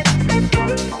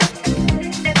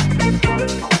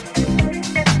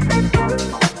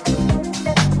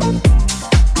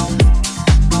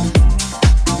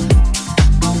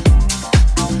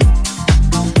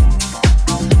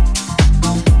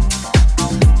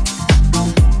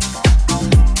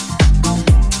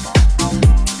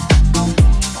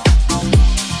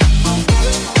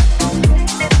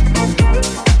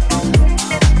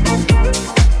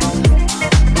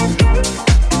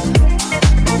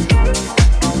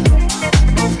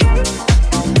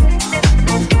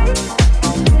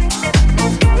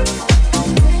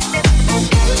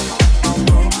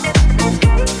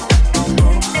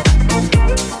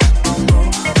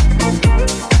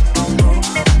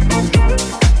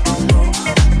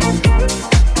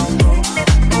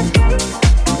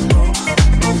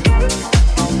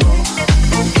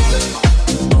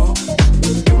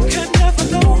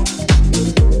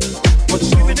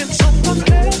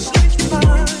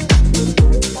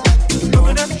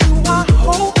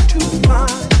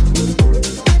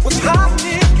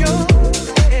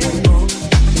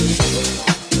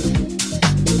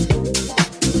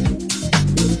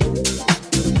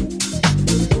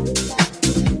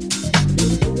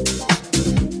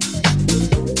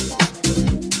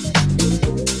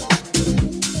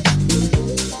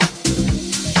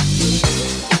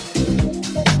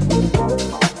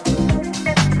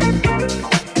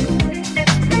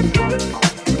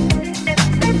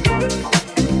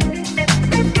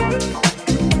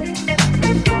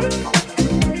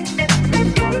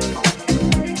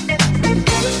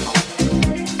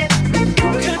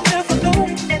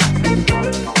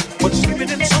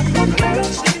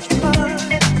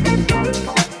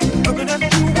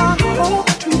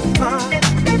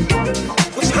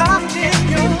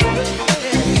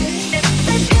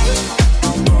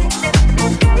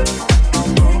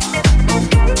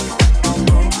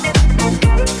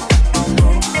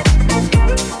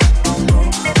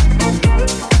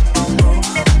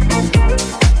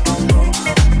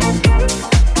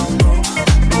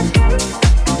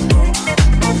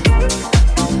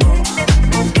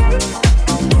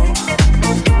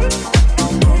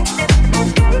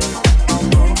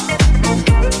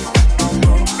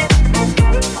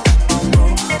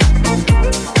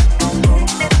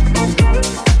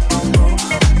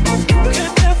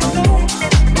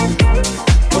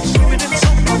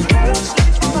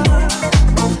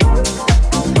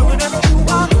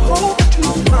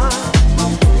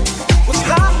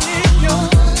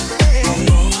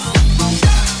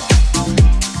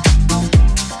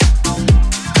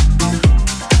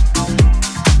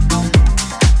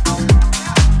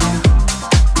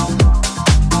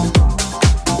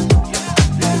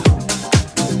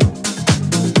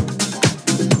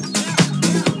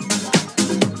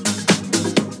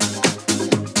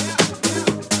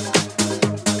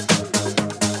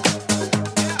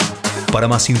 Para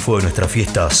más info de nuestras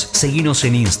fiestas, seguinos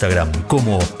en Instagram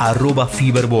como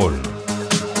 @Feverball.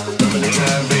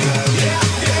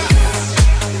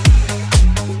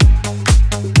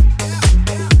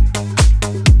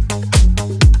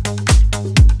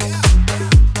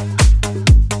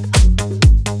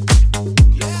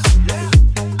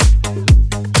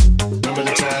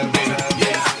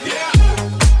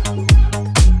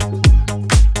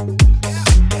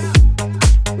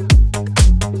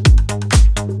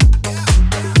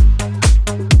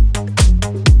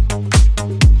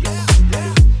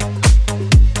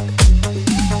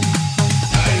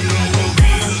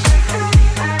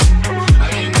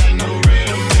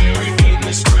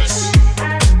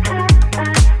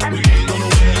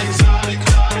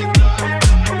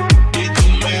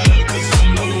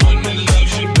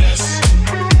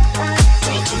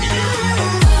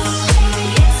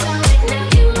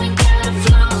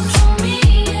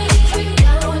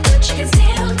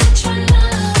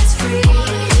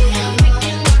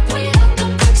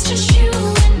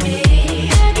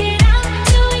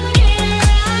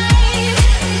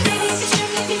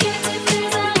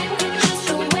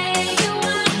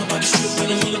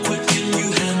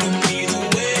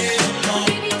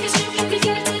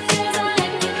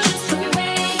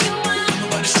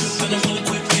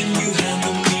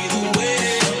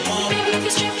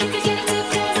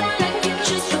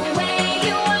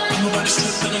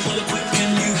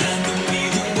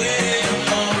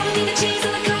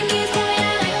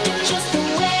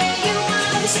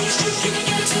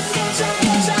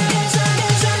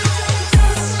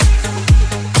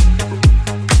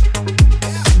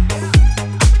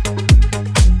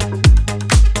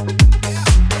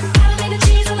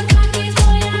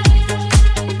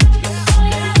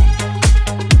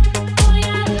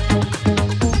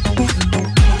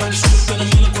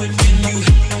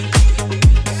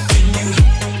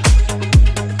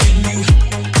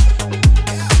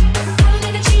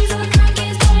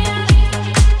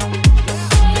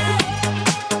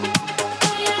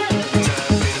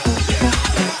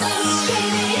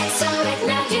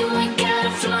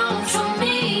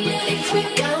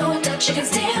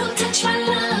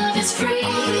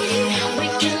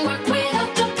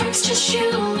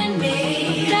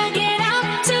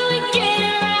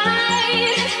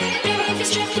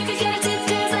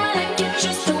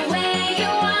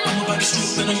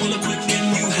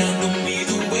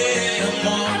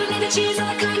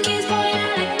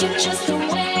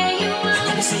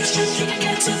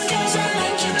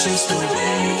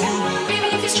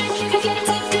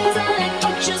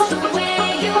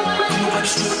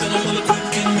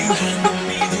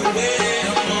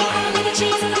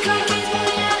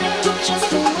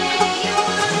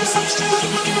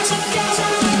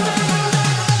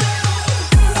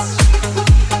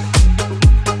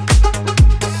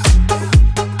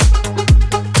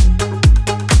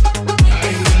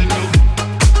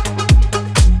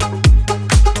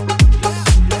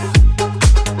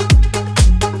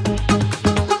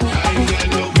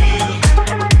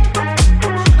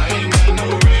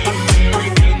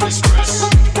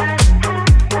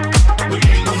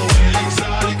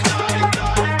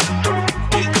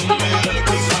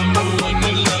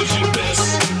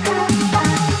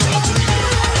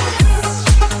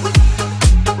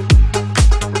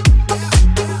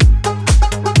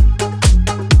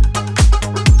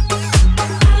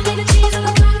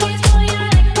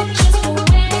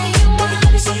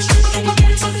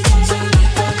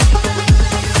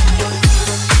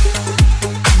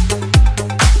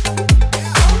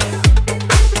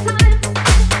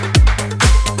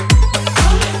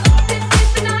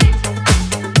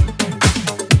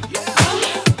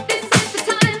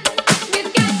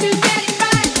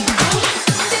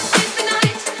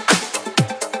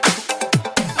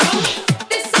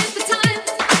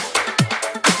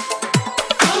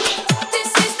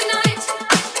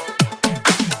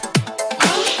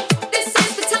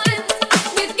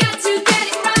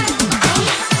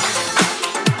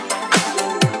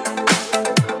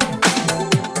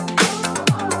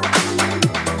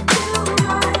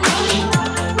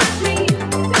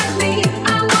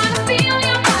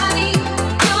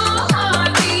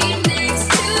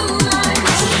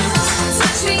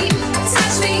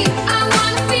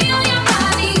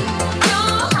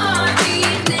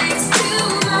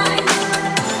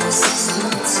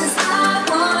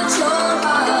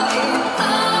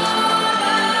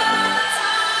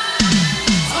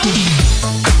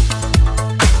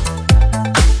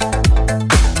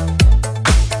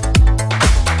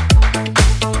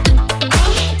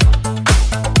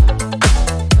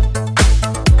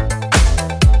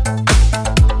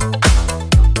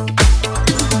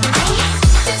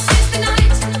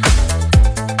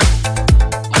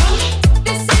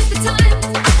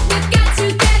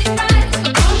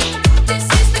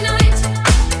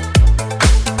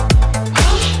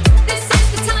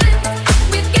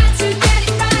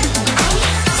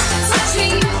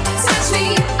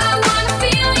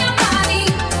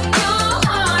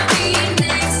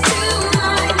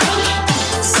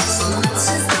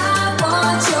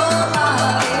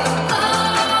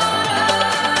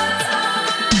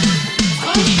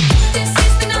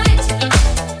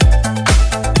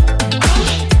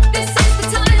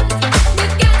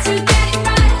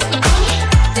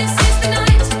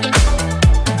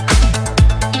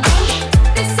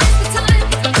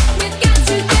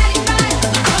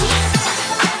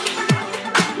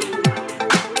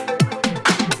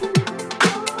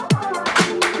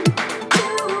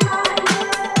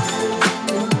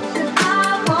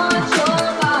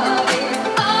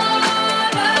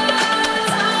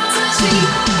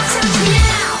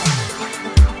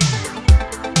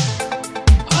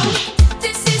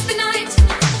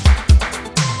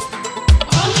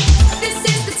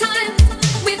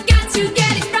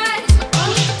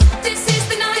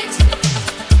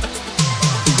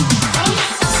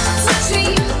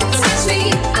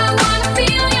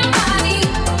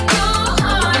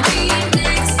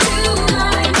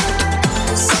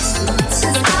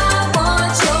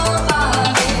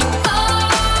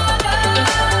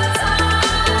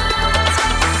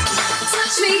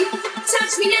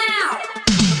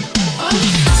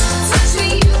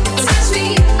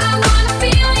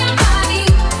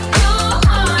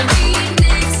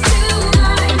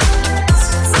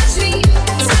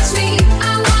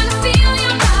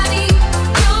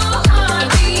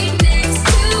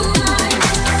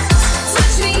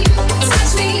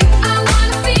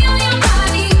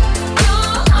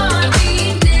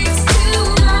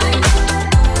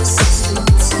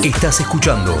 Estás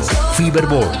escuchando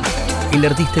Feverball. El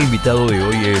artista invitado de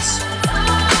hoy es...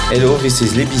 Hello, this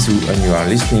is Bisous and you are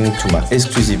listening to my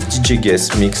exclusive DJ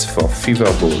guest mix for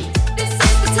Feverball.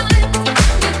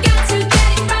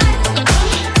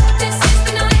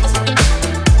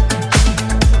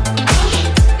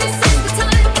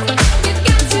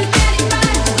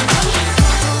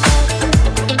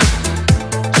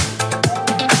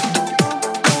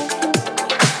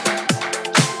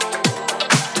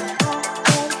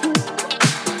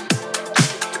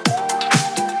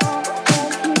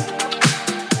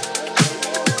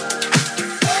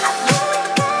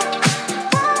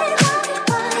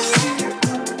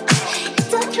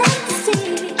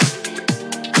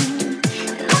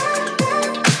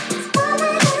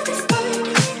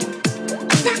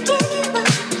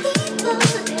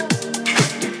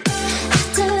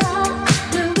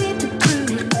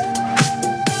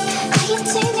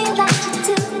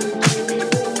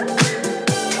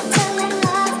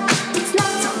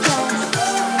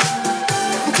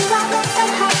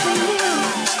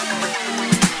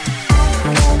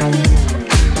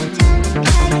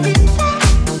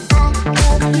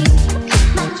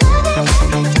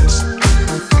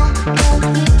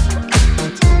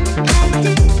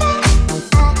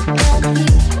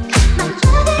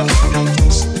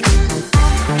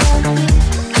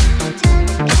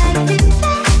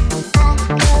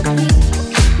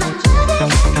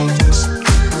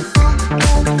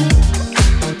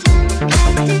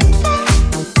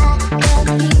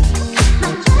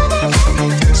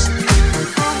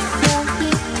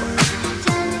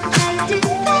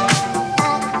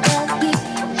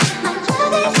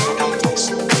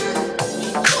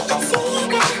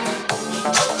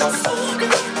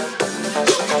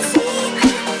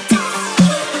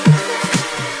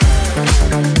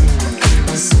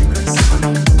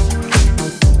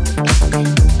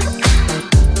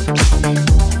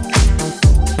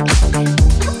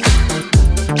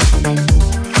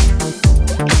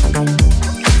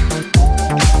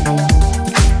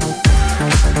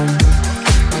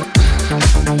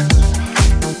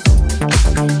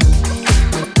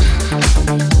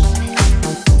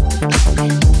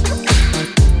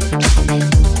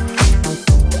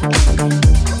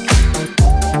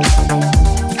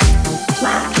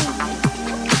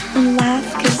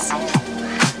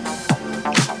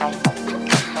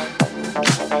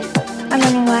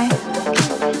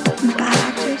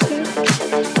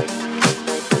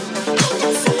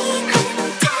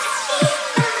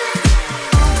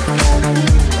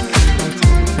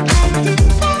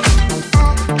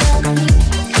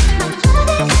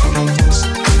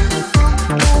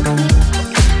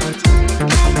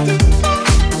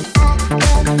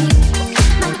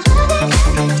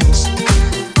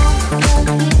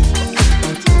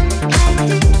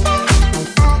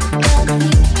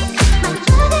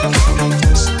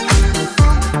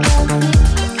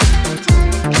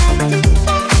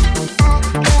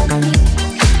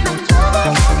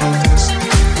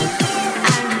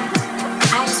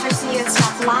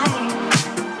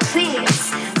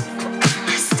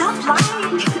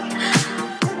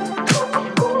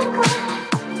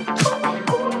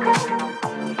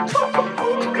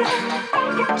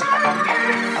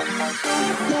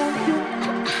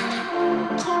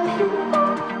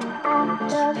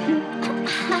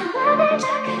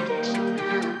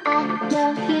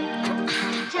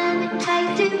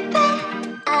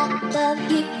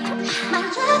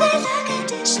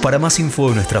 Para más info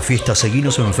de nuestra fiesta,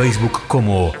 seguinos en Facebook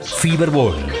como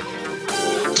Feverball.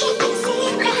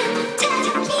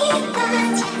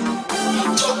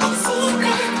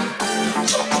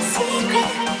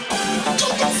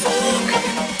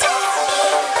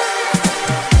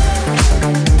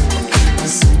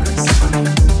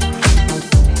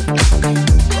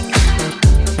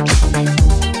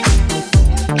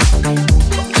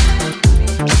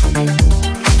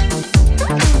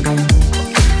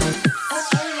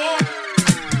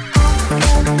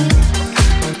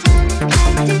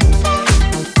 I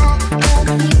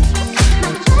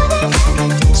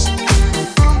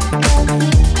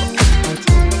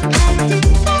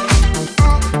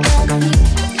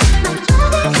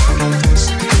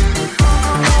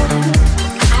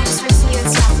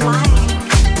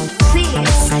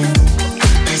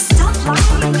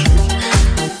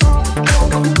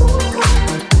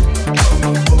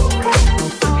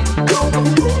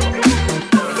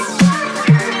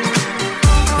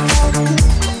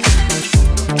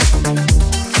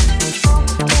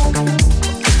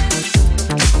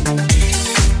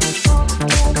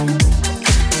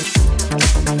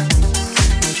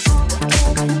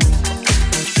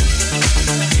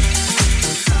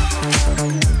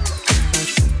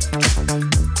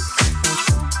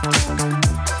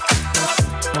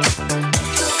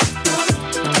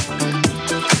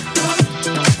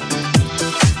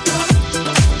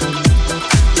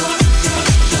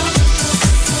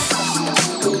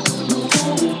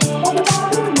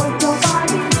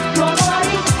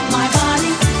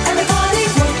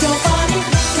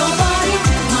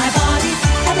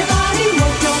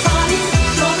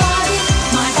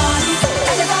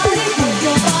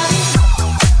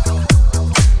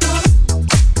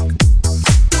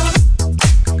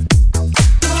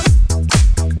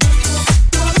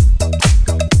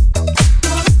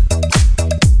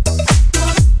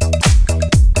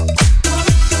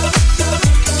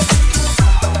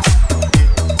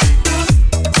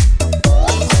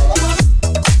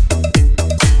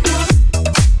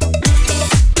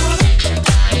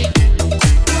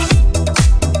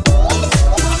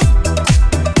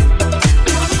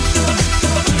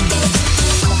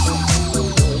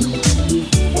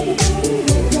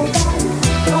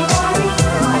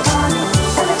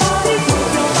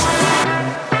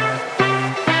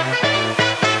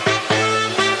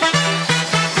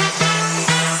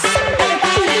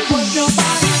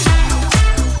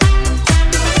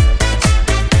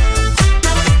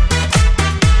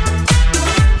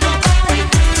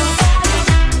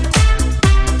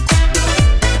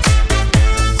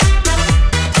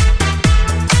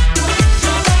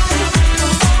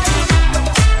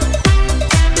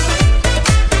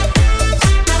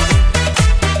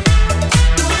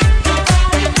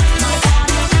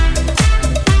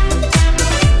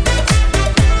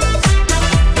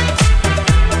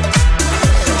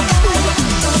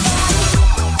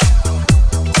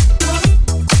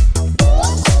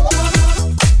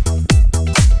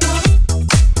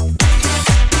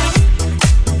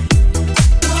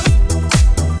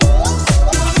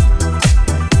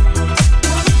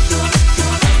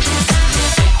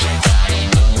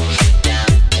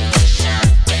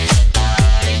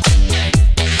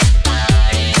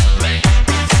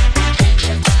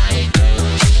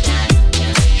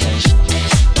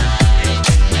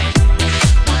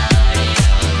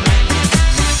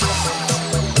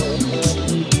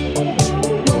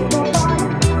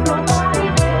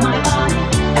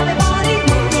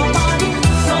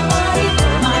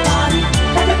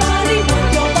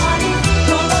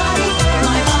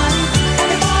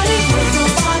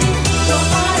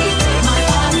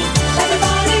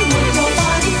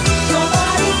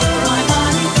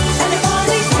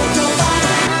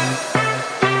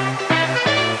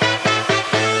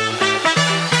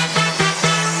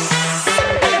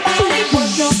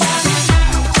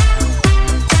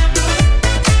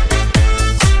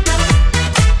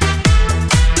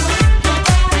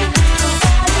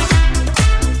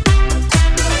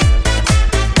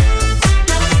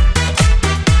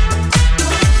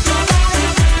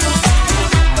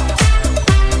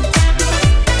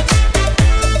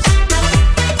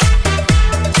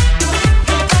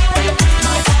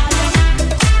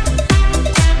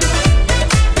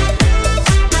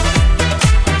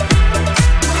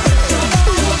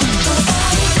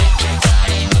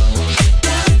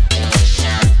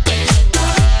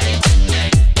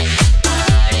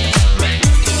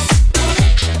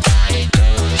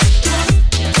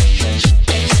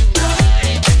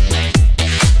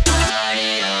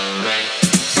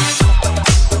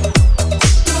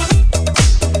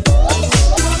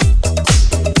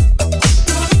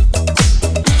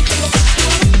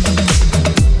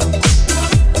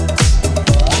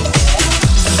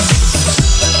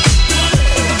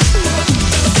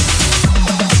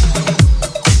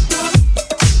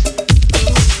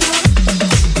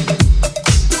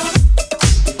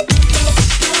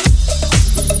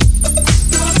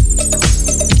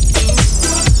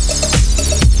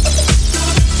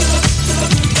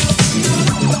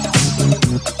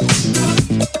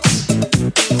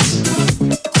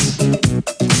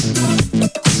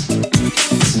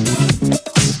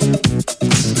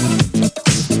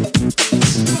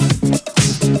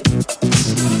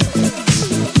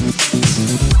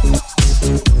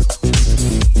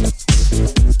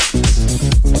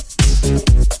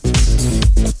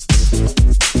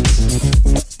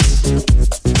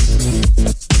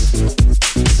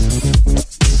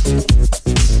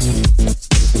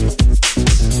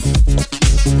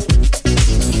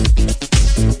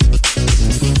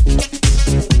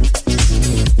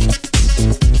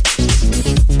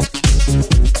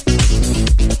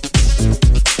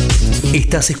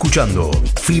Estás escuchando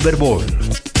Feverball.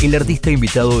 El artista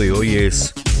invitado de hoy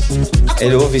es...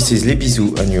 Hello, this is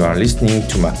Bisous and you are listening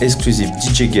to my exclusive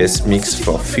DJ guest mix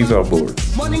for Feverball.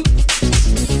 Money?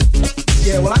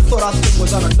 Yeah, well, I thought our thing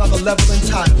was on another level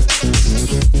entirely.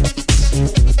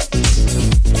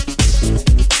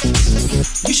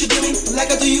 You should do me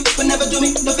like I do you, but never do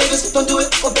me no favors. Don't do it,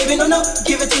 oh baby, no, no.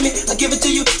 Give it to me, I give it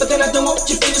to you, but then I don't want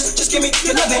your favors. Just give me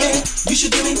your loving. You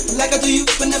should do me like I do you,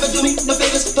 but never do me no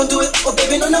favors. Don't do it, oh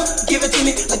baby, no, no. Give it to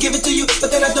me, I give it to you,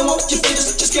 but then I don't want your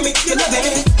favors. Just give me your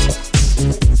loving.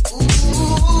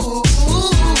 Ooh,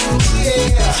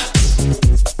 yeah.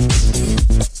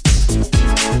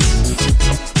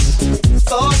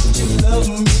 Thought you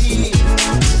loved me.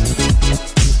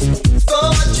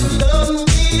 Thought you loved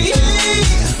me.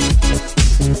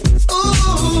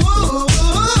 Ooh,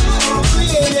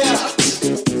 yeah.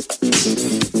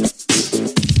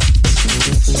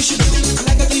 You should do me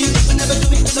like I do you, but never do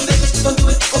me no favors. Don't do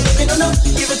it, oh baby, no, no.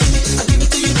 Give it to me, I give it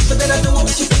to you, but then I don't want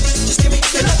your favors. Just give me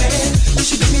your loving. You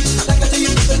should do me like I do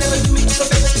you, but never do me no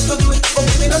favors. Don't do it, oh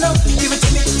baby, no, no. Give it to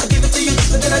me, I give it to you,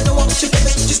 but then I don't want your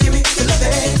favors. Just give me your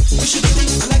loving. You should do me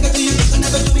like I do you, but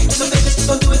never do me no favors.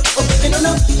 Don't do it, oh baby, no,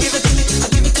 no. Give it to me, I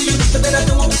give it to you, but then I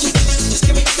don't want your favors. Just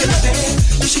give me your loving.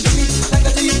 You should do me like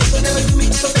I do you, but never do me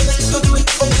no favors. Don't do it,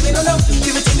 oh baby, no, no.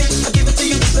 Give it to me, I give it to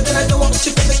you, but then I don't want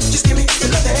your favors. Just give me your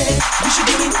loving. You should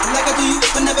do me like I do you,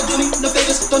 but never do me no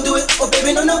favors. Don't do it, oh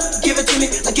baby, no, no. Give it to me,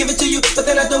 I give it to you, but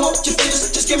then I don't want your favors.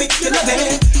 Just give me your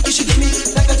loving. You should do me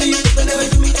like I do you, but never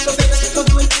do me no favors. Don't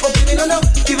do it, oh baby, no, no.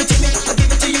 Give it to me, I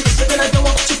give it to you, but then I don't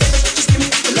want your favors. Just give me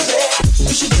your loving.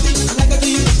 You should do me like I do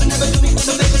you, but never do me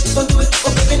no favors. Don't do it,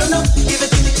 oh baby, no, no. Give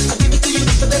it to me, I give it to you,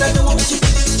 but then I don't want your favors. Just give me your loving. You should do me like I do you, but never do me no favors. Don't do it, oh baby, no, no. Give it to me, I give it to you, but then I don't want your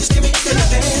favors. Just give me your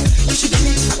loving. You should do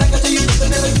me like I do you, but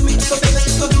never do me no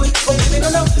favors. Don't do it, oh baby, no,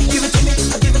 no. Give it to me,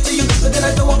 I give it to you, but then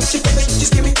I don't want your favors.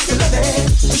 Just give me your loving.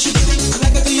 You should do me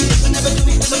like I do you, but never do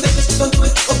me no favors. Don't do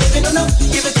it, oh baby, no, no.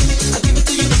 Give it to me, I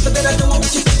give it to you, but then I don't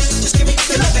want your favors. Just give me your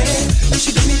loving. You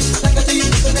should do me like I do you,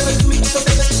 but never do me no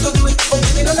favors. Don't do it,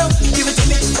 oh baby, no, no. Give it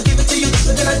to me, I give it to you,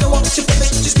 but then I don't want your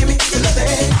favors. Just give me your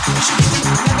loving. You should do me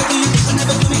like I do you, but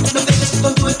never do me no favors.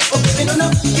 Don't do it, oh baby, no, no.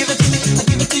 Give it to me, I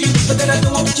give it to you, but then I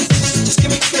don't want your favors. Just give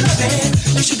me your loving.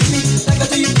 You should do me like I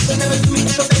do you, but never do me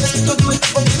no favors. Don't do it,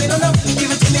 oh baby, no, no.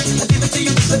 Give it to me, I give it to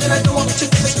you, but then I don't want your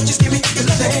favors. Just give me your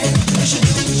loving. You should do me like I do you, but never do me no favors. Don't do it, oh baby, no, no. You should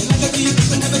do me like I do you,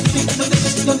 but never do me no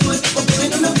favors. Don't do it, oh baby,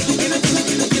 no, no. Give it to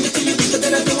me, I give it to you, but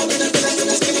then I don't want your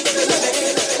favors. Just give me your loving.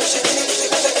 You should do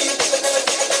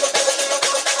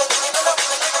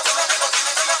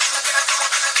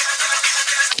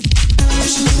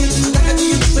me like I do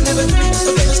you, but never do me no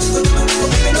favors. Don't do it, oh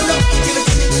baby, no, no. Give it to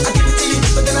me, I give it to you,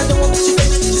 but then I don't want your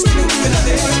favors. Just give me your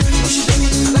loving. You should do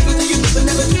me like I do you, but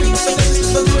never do me no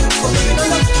favors. Don't do it, oh baby, no,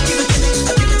 no. Give it to me,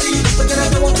 I give it to you, but then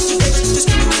I don't want your favors. Just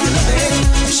give me your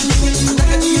loving.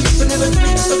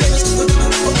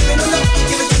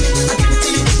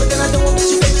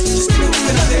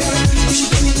 You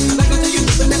should do me like I do you,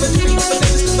 but never do me no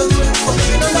favors. Don't do it, oh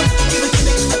baby, no, no. Give it to me, I give it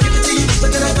to you,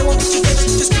 but then I don't want your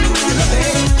favors. Just give me your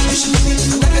loving. You should do me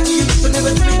like I do you, but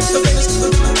never do me no favors. Don't do it,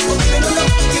 oh baby, no,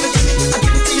 no. Give it to me, I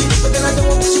give it to you, but then I don't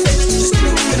want your favors. Just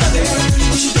give me your loving.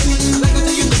 You should do me like I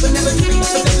do you, but never do me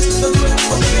no favors. Don't do it,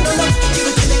 oh baby, no, no. Give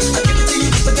it to me, I give it to you,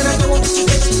 but then I don't want your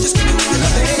favors. Just give me your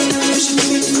loving. You should do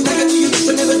me like I do you,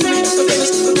 but never do me no favors.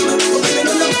 Don't do it, oh baby,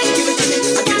 no, no. Give it to me,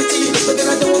 I give it to you, but then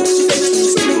I don't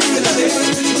want your favors. Just give me your loving.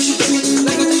 You should do me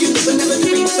like I do you, but never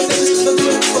do me no favors. Don't do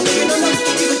it, oh baby, no, no.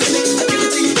 Give it to me, I give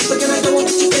it to you, but then I don't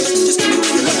want your favors. Just give me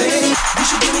your loving. You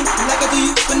should do me like I do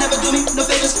you, but never do me no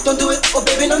favors. Don't do it, oh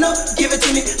baby, no, no. Give it to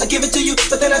me, I give it to you,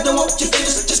 but then I don't want your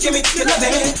favors. Just give me your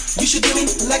loving. You should do me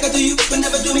like I do you, but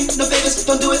never do me no favors.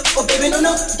 Don't do it, oh baby, no,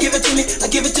 no. Give it to me, I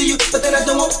give it to you, but then I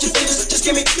don't want your favors. Just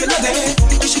give me your loving.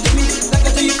 You should do me like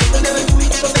I do you, but never do me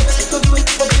no favors. Don't do it,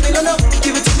 oh baby, no, no.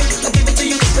 Give it to me, I give it to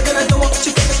you, but then I don't want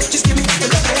your favors. Just give me your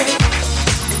loving.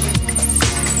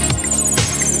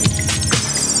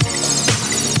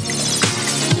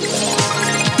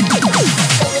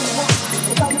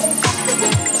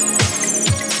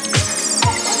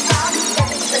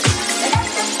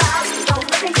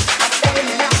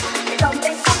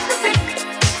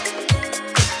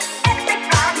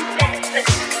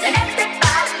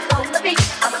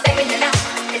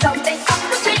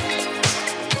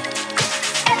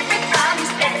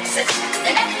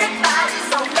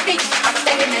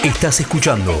 Estás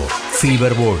escuchando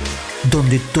Feverball,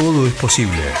 donde todo es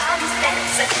posible.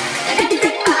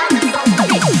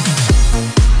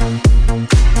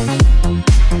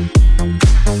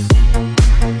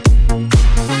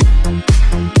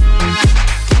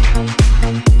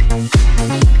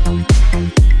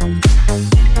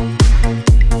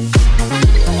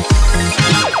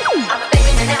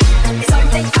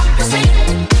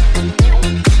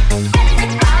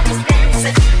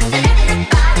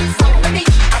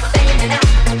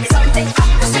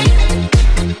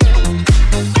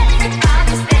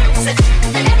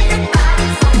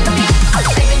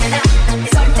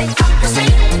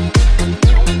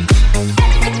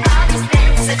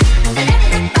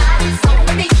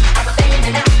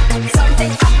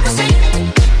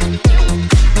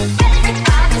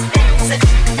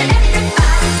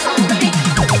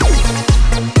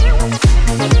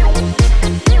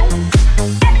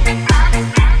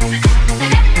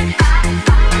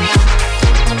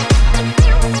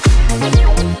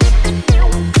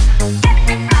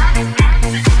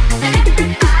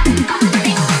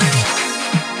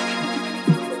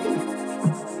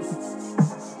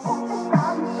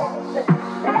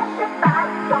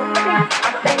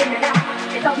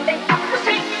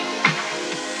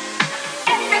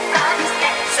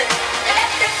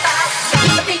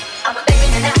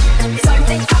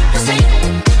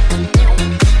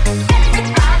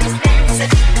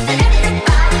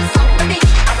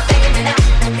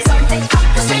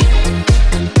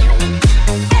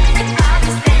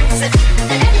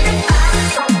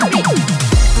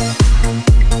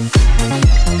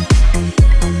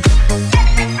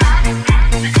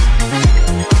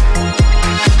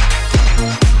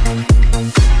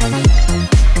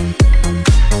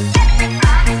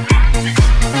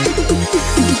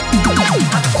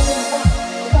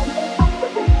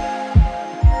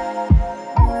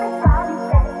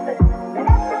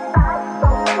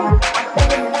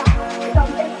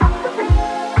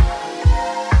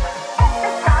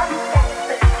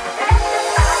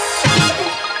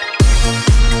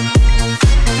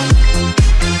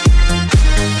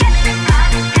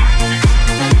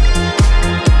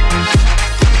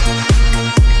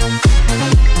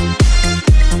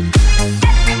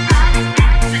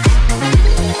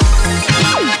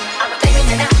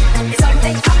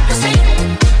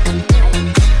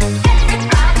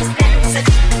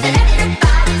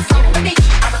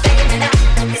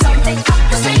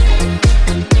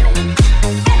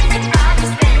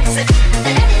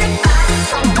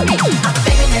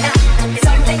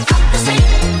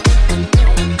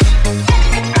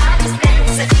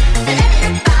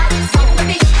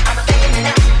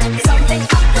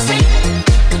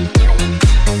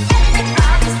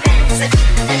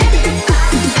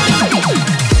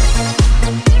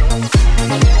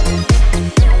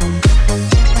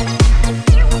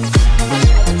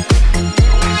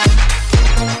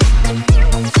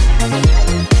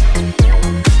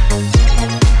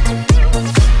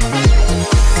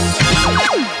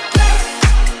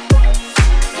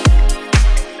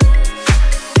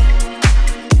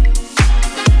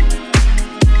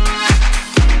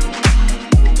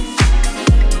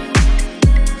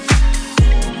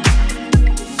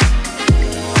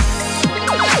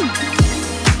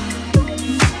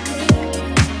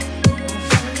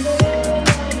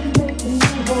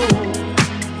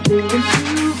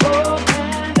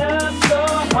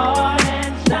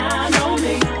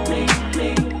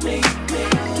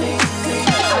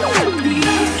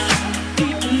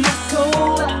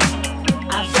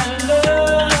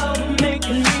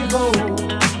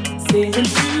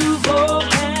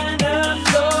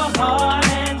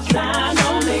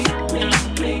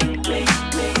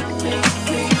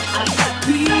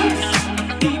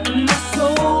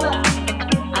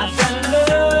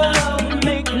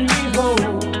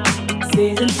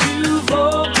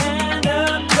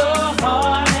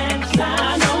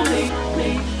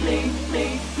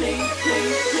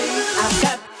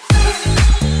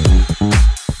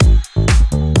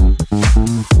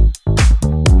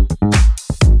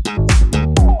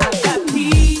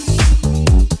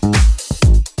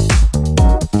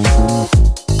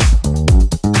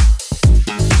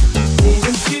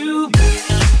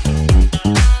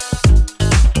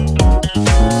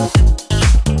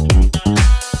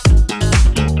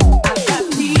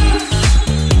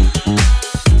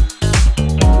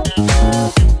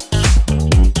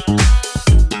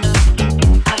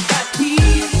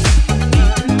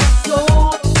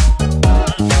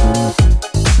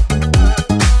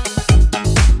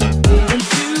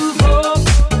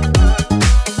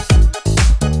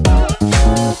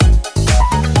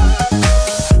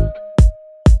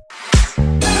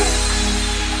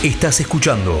 Estás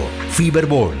escuchando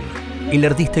Feverball. El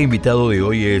artista invitado de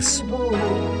hoy es...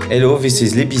 Hello, this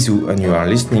is Bisous and you are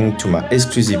listening to my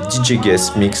exclusive DJ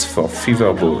guest mix for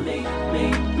Feverball.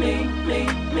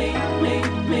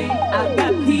 I've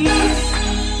got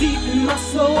peace deep in my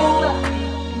soul.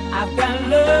 I've got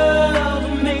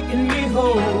love making me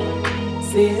whole.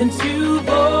 Since you've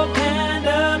opened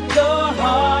up your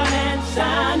heart and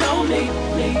shine on me,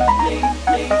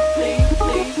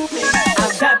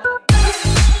 I've got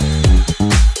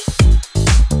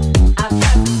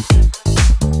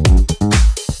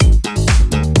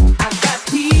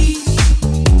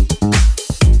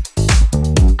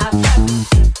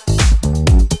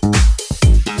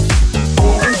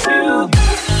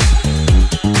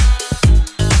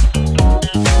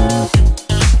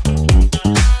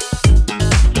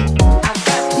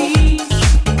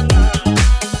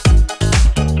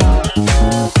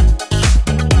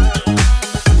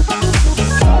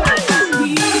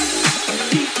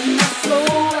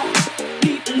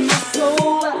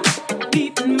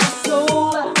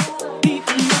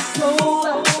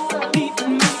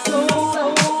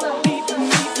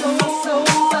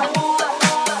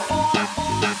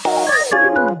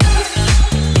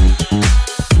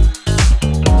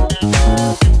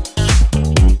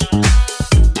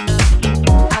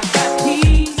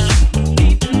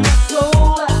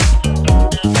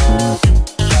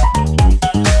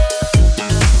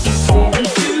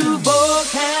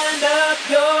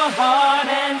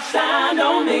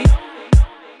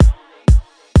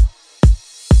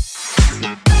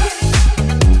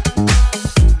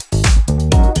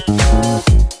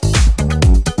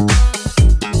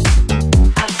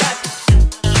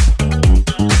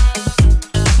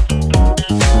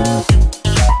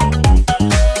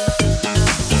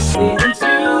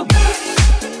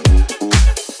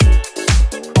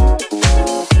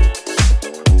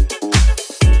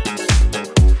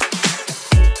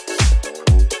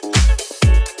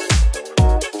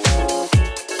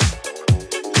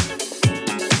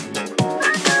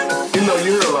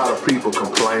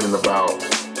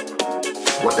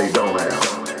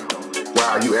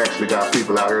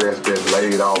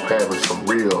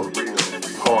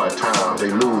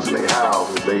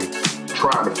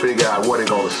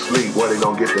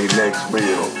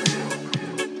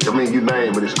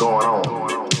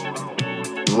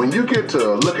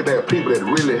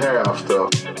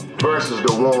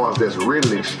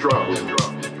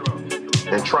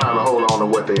and trying to hold on to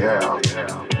what they have.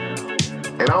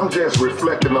 And I'm just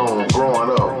reflecting on growing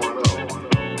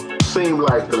up. Seemed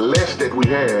like the less that we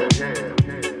had,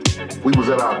 we was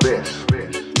at our best.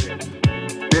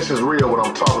 This is real what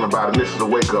I'm talking about, and this is a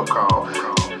wake-up call.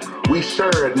 We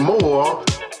shared more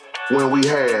when we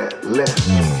had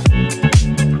less.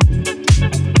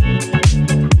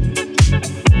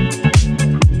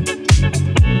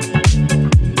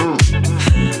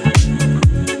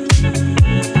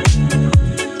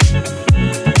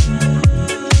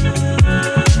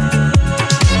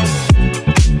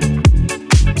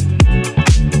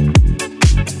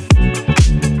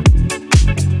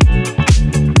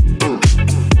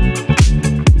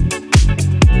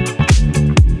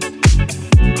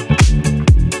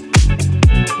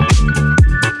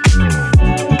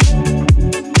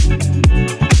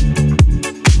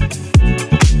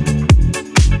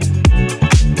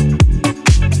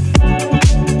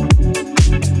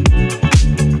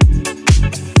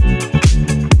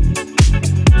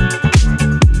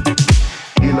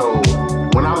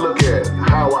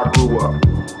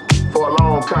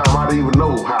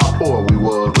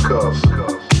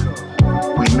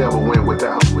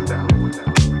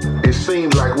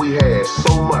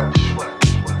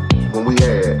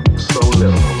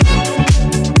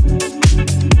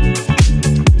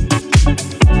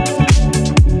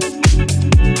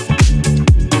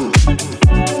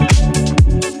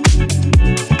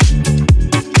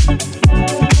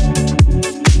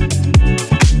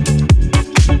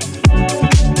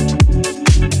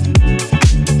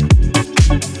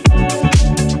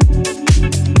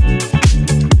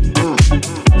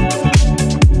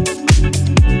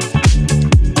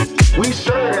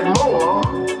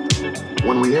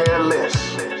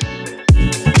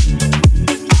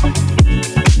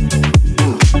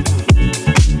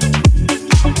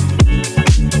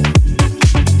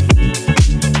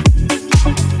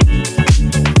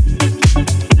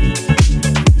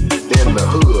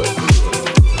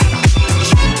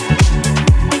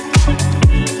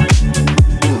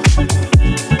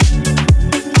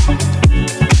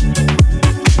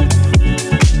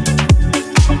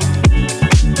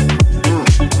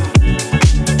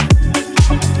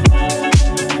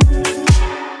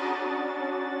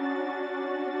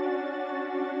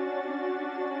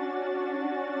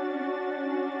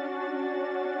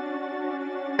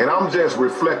 I'm just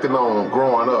reflecting on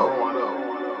growing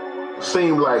up.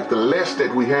 Seemed like the less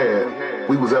that we had,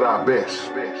 we was at our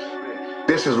best.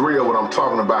 This is real what I'm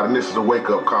talking about, and this is a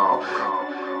wake-up call.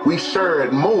 We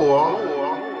shared more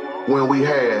when we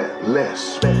had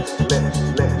less.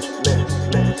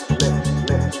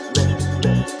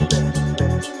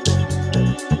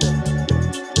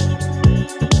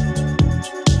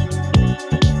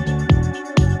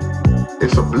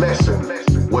 It's a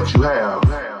blessing what you have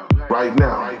right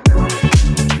now.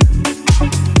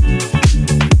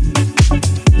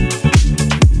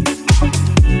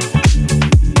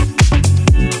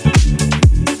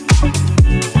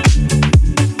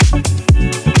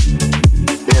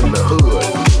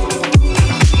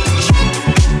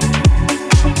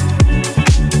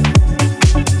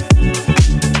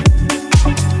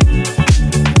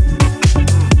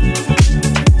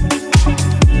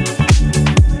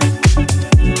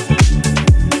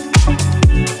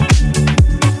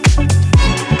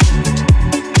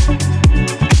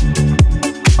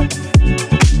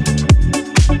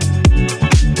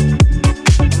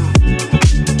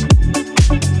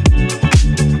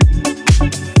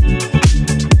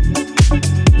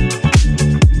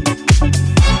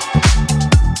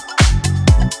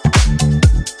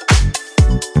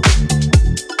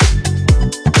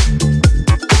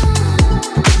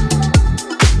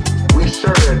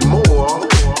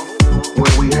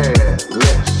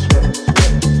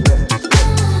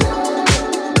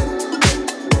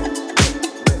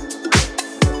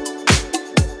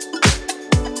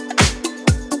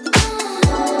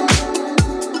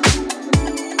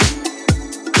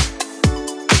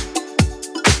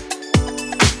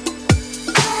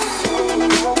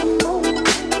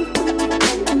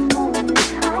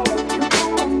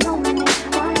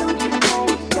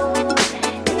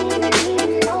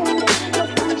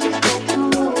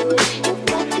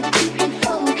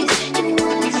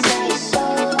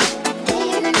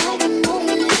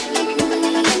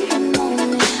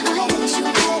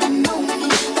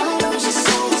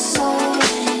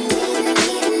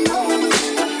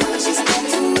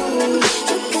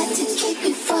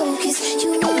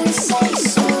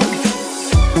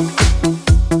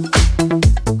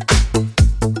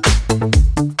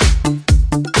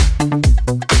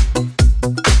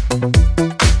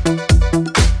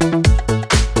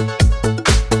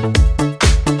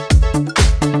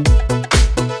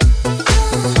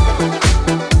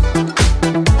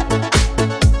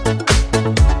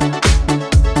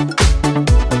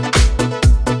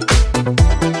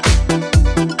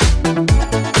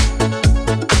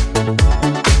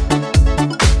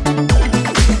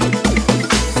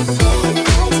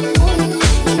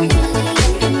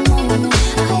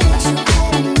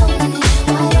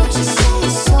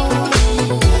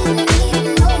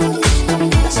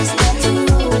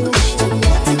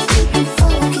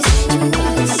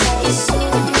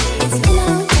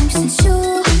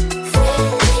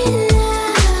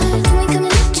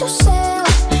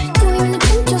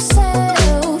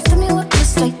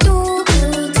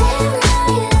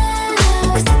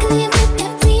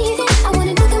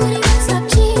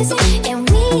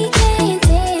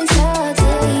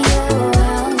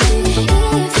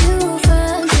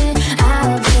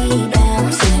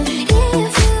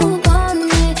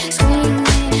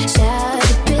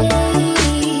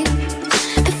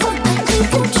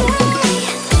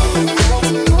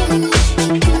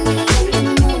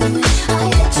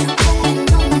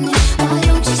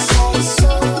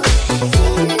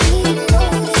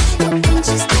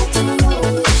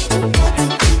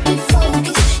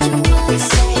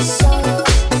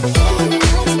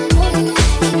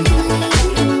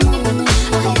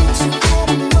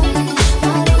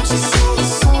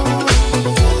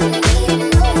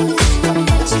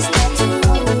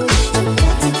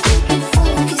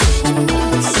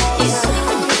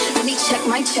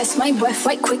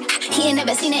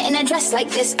 Like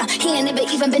this, he ain't never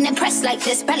even been impressed like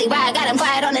this. Probably why I got him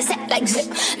quiet on the set like zip.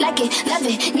 Like it, love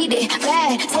it, need it,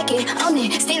 bad. Take it, own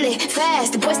it, steal it,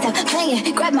 fast. The boy stop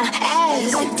playing, grab my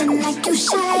ass. Acting like you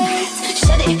shy.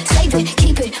 Shut it, save it,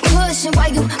 keep it pushing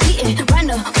while you beating round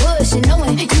the bush and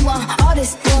knowing you want all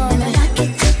this woman. I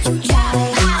can take you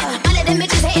dry. All of them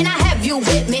bitches hating, I have you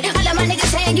with me. All of my niggas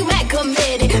saying you mad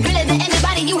committed. Realer than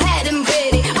anybody, you had them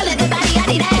pretty. All of the body, I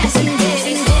need ass and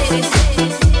titties.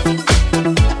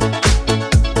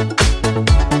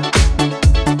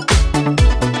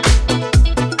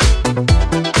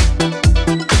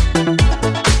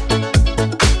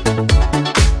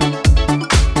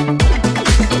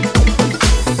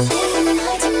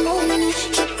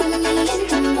 Keep me in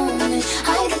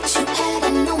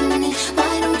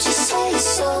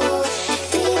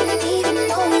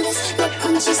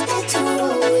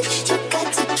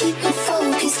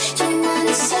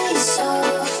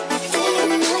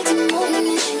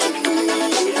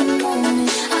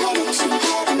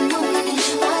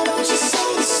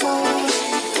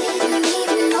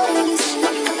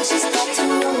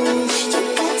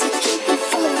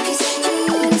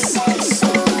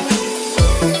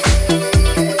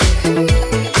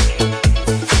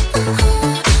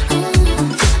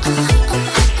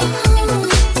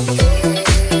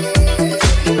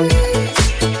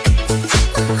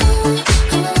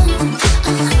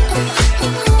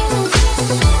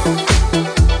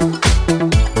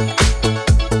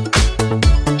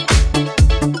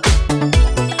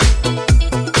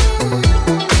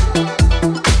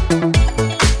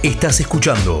Estás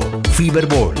escuchando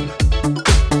Feverball.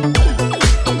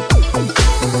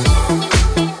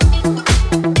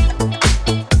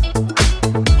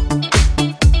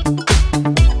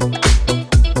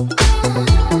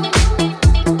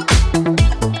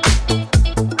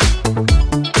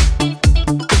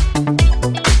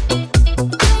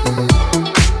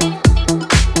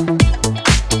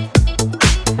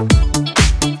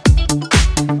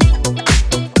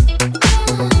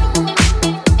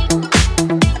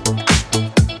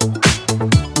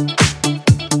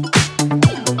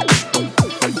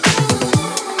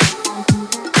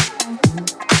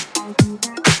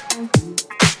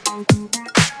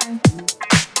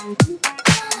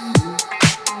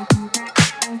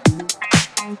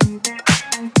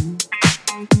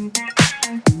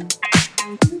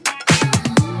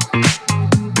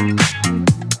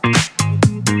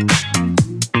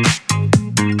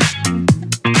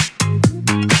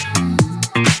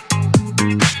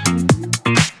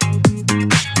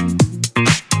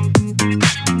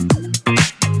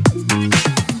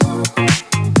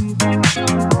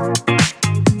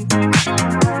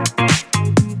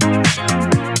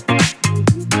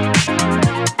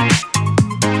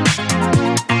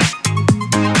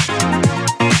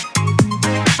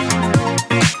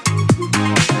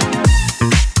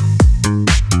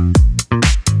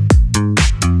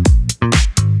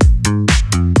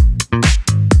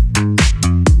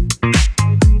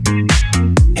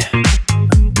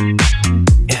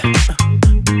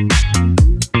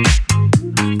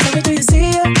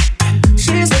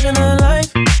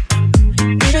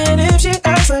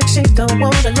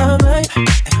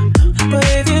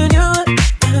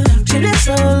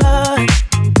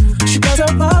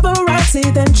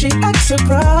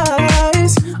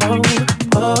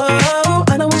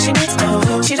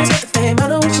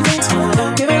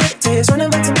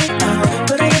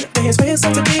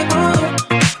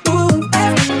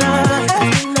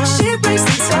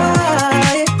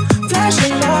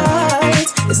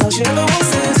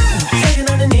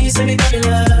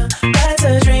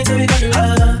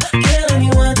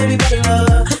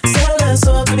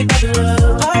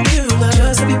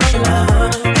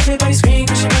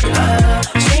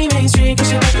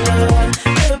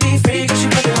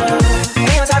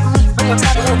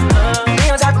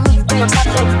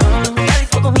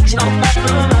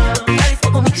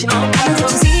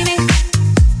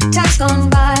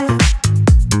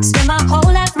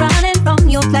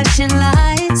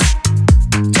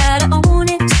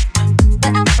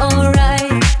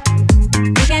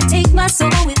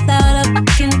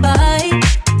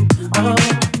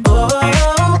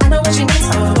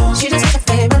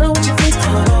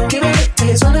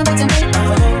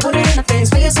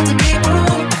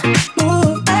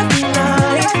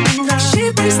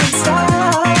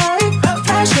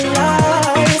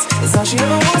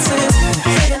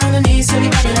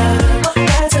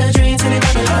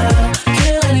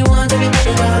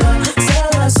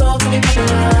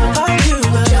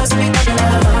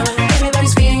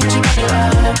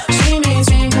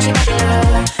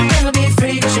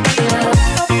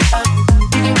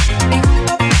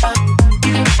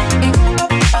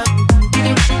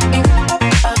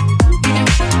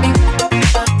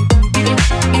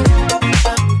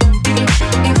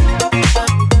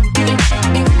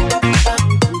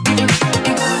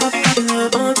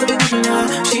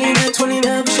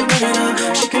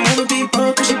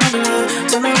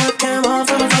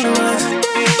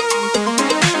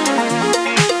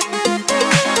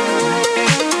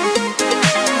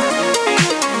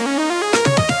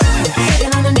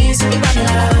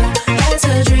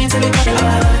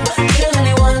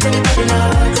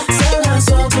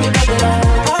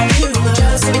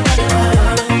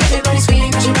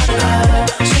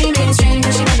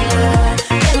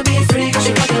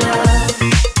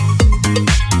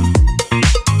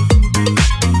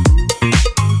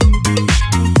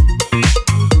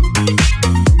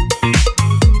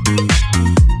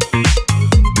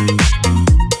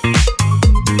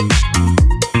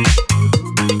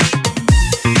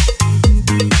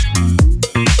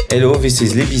 Hello, this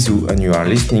is Bisous and you are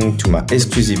listening to my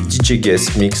exclusive DJ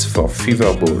guest mix for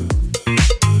Feverball.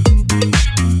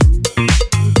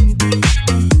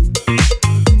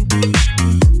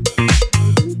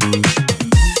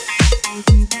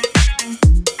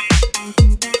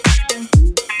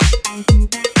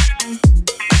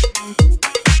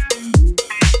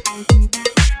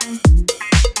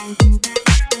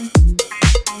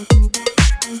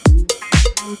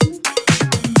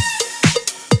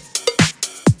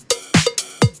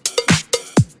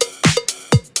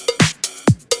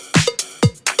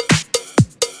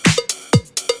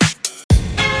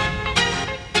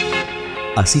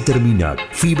 Así termina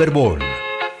Feverball.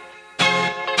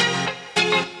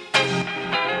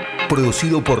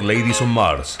 Producido por Ladies on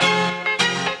Mars.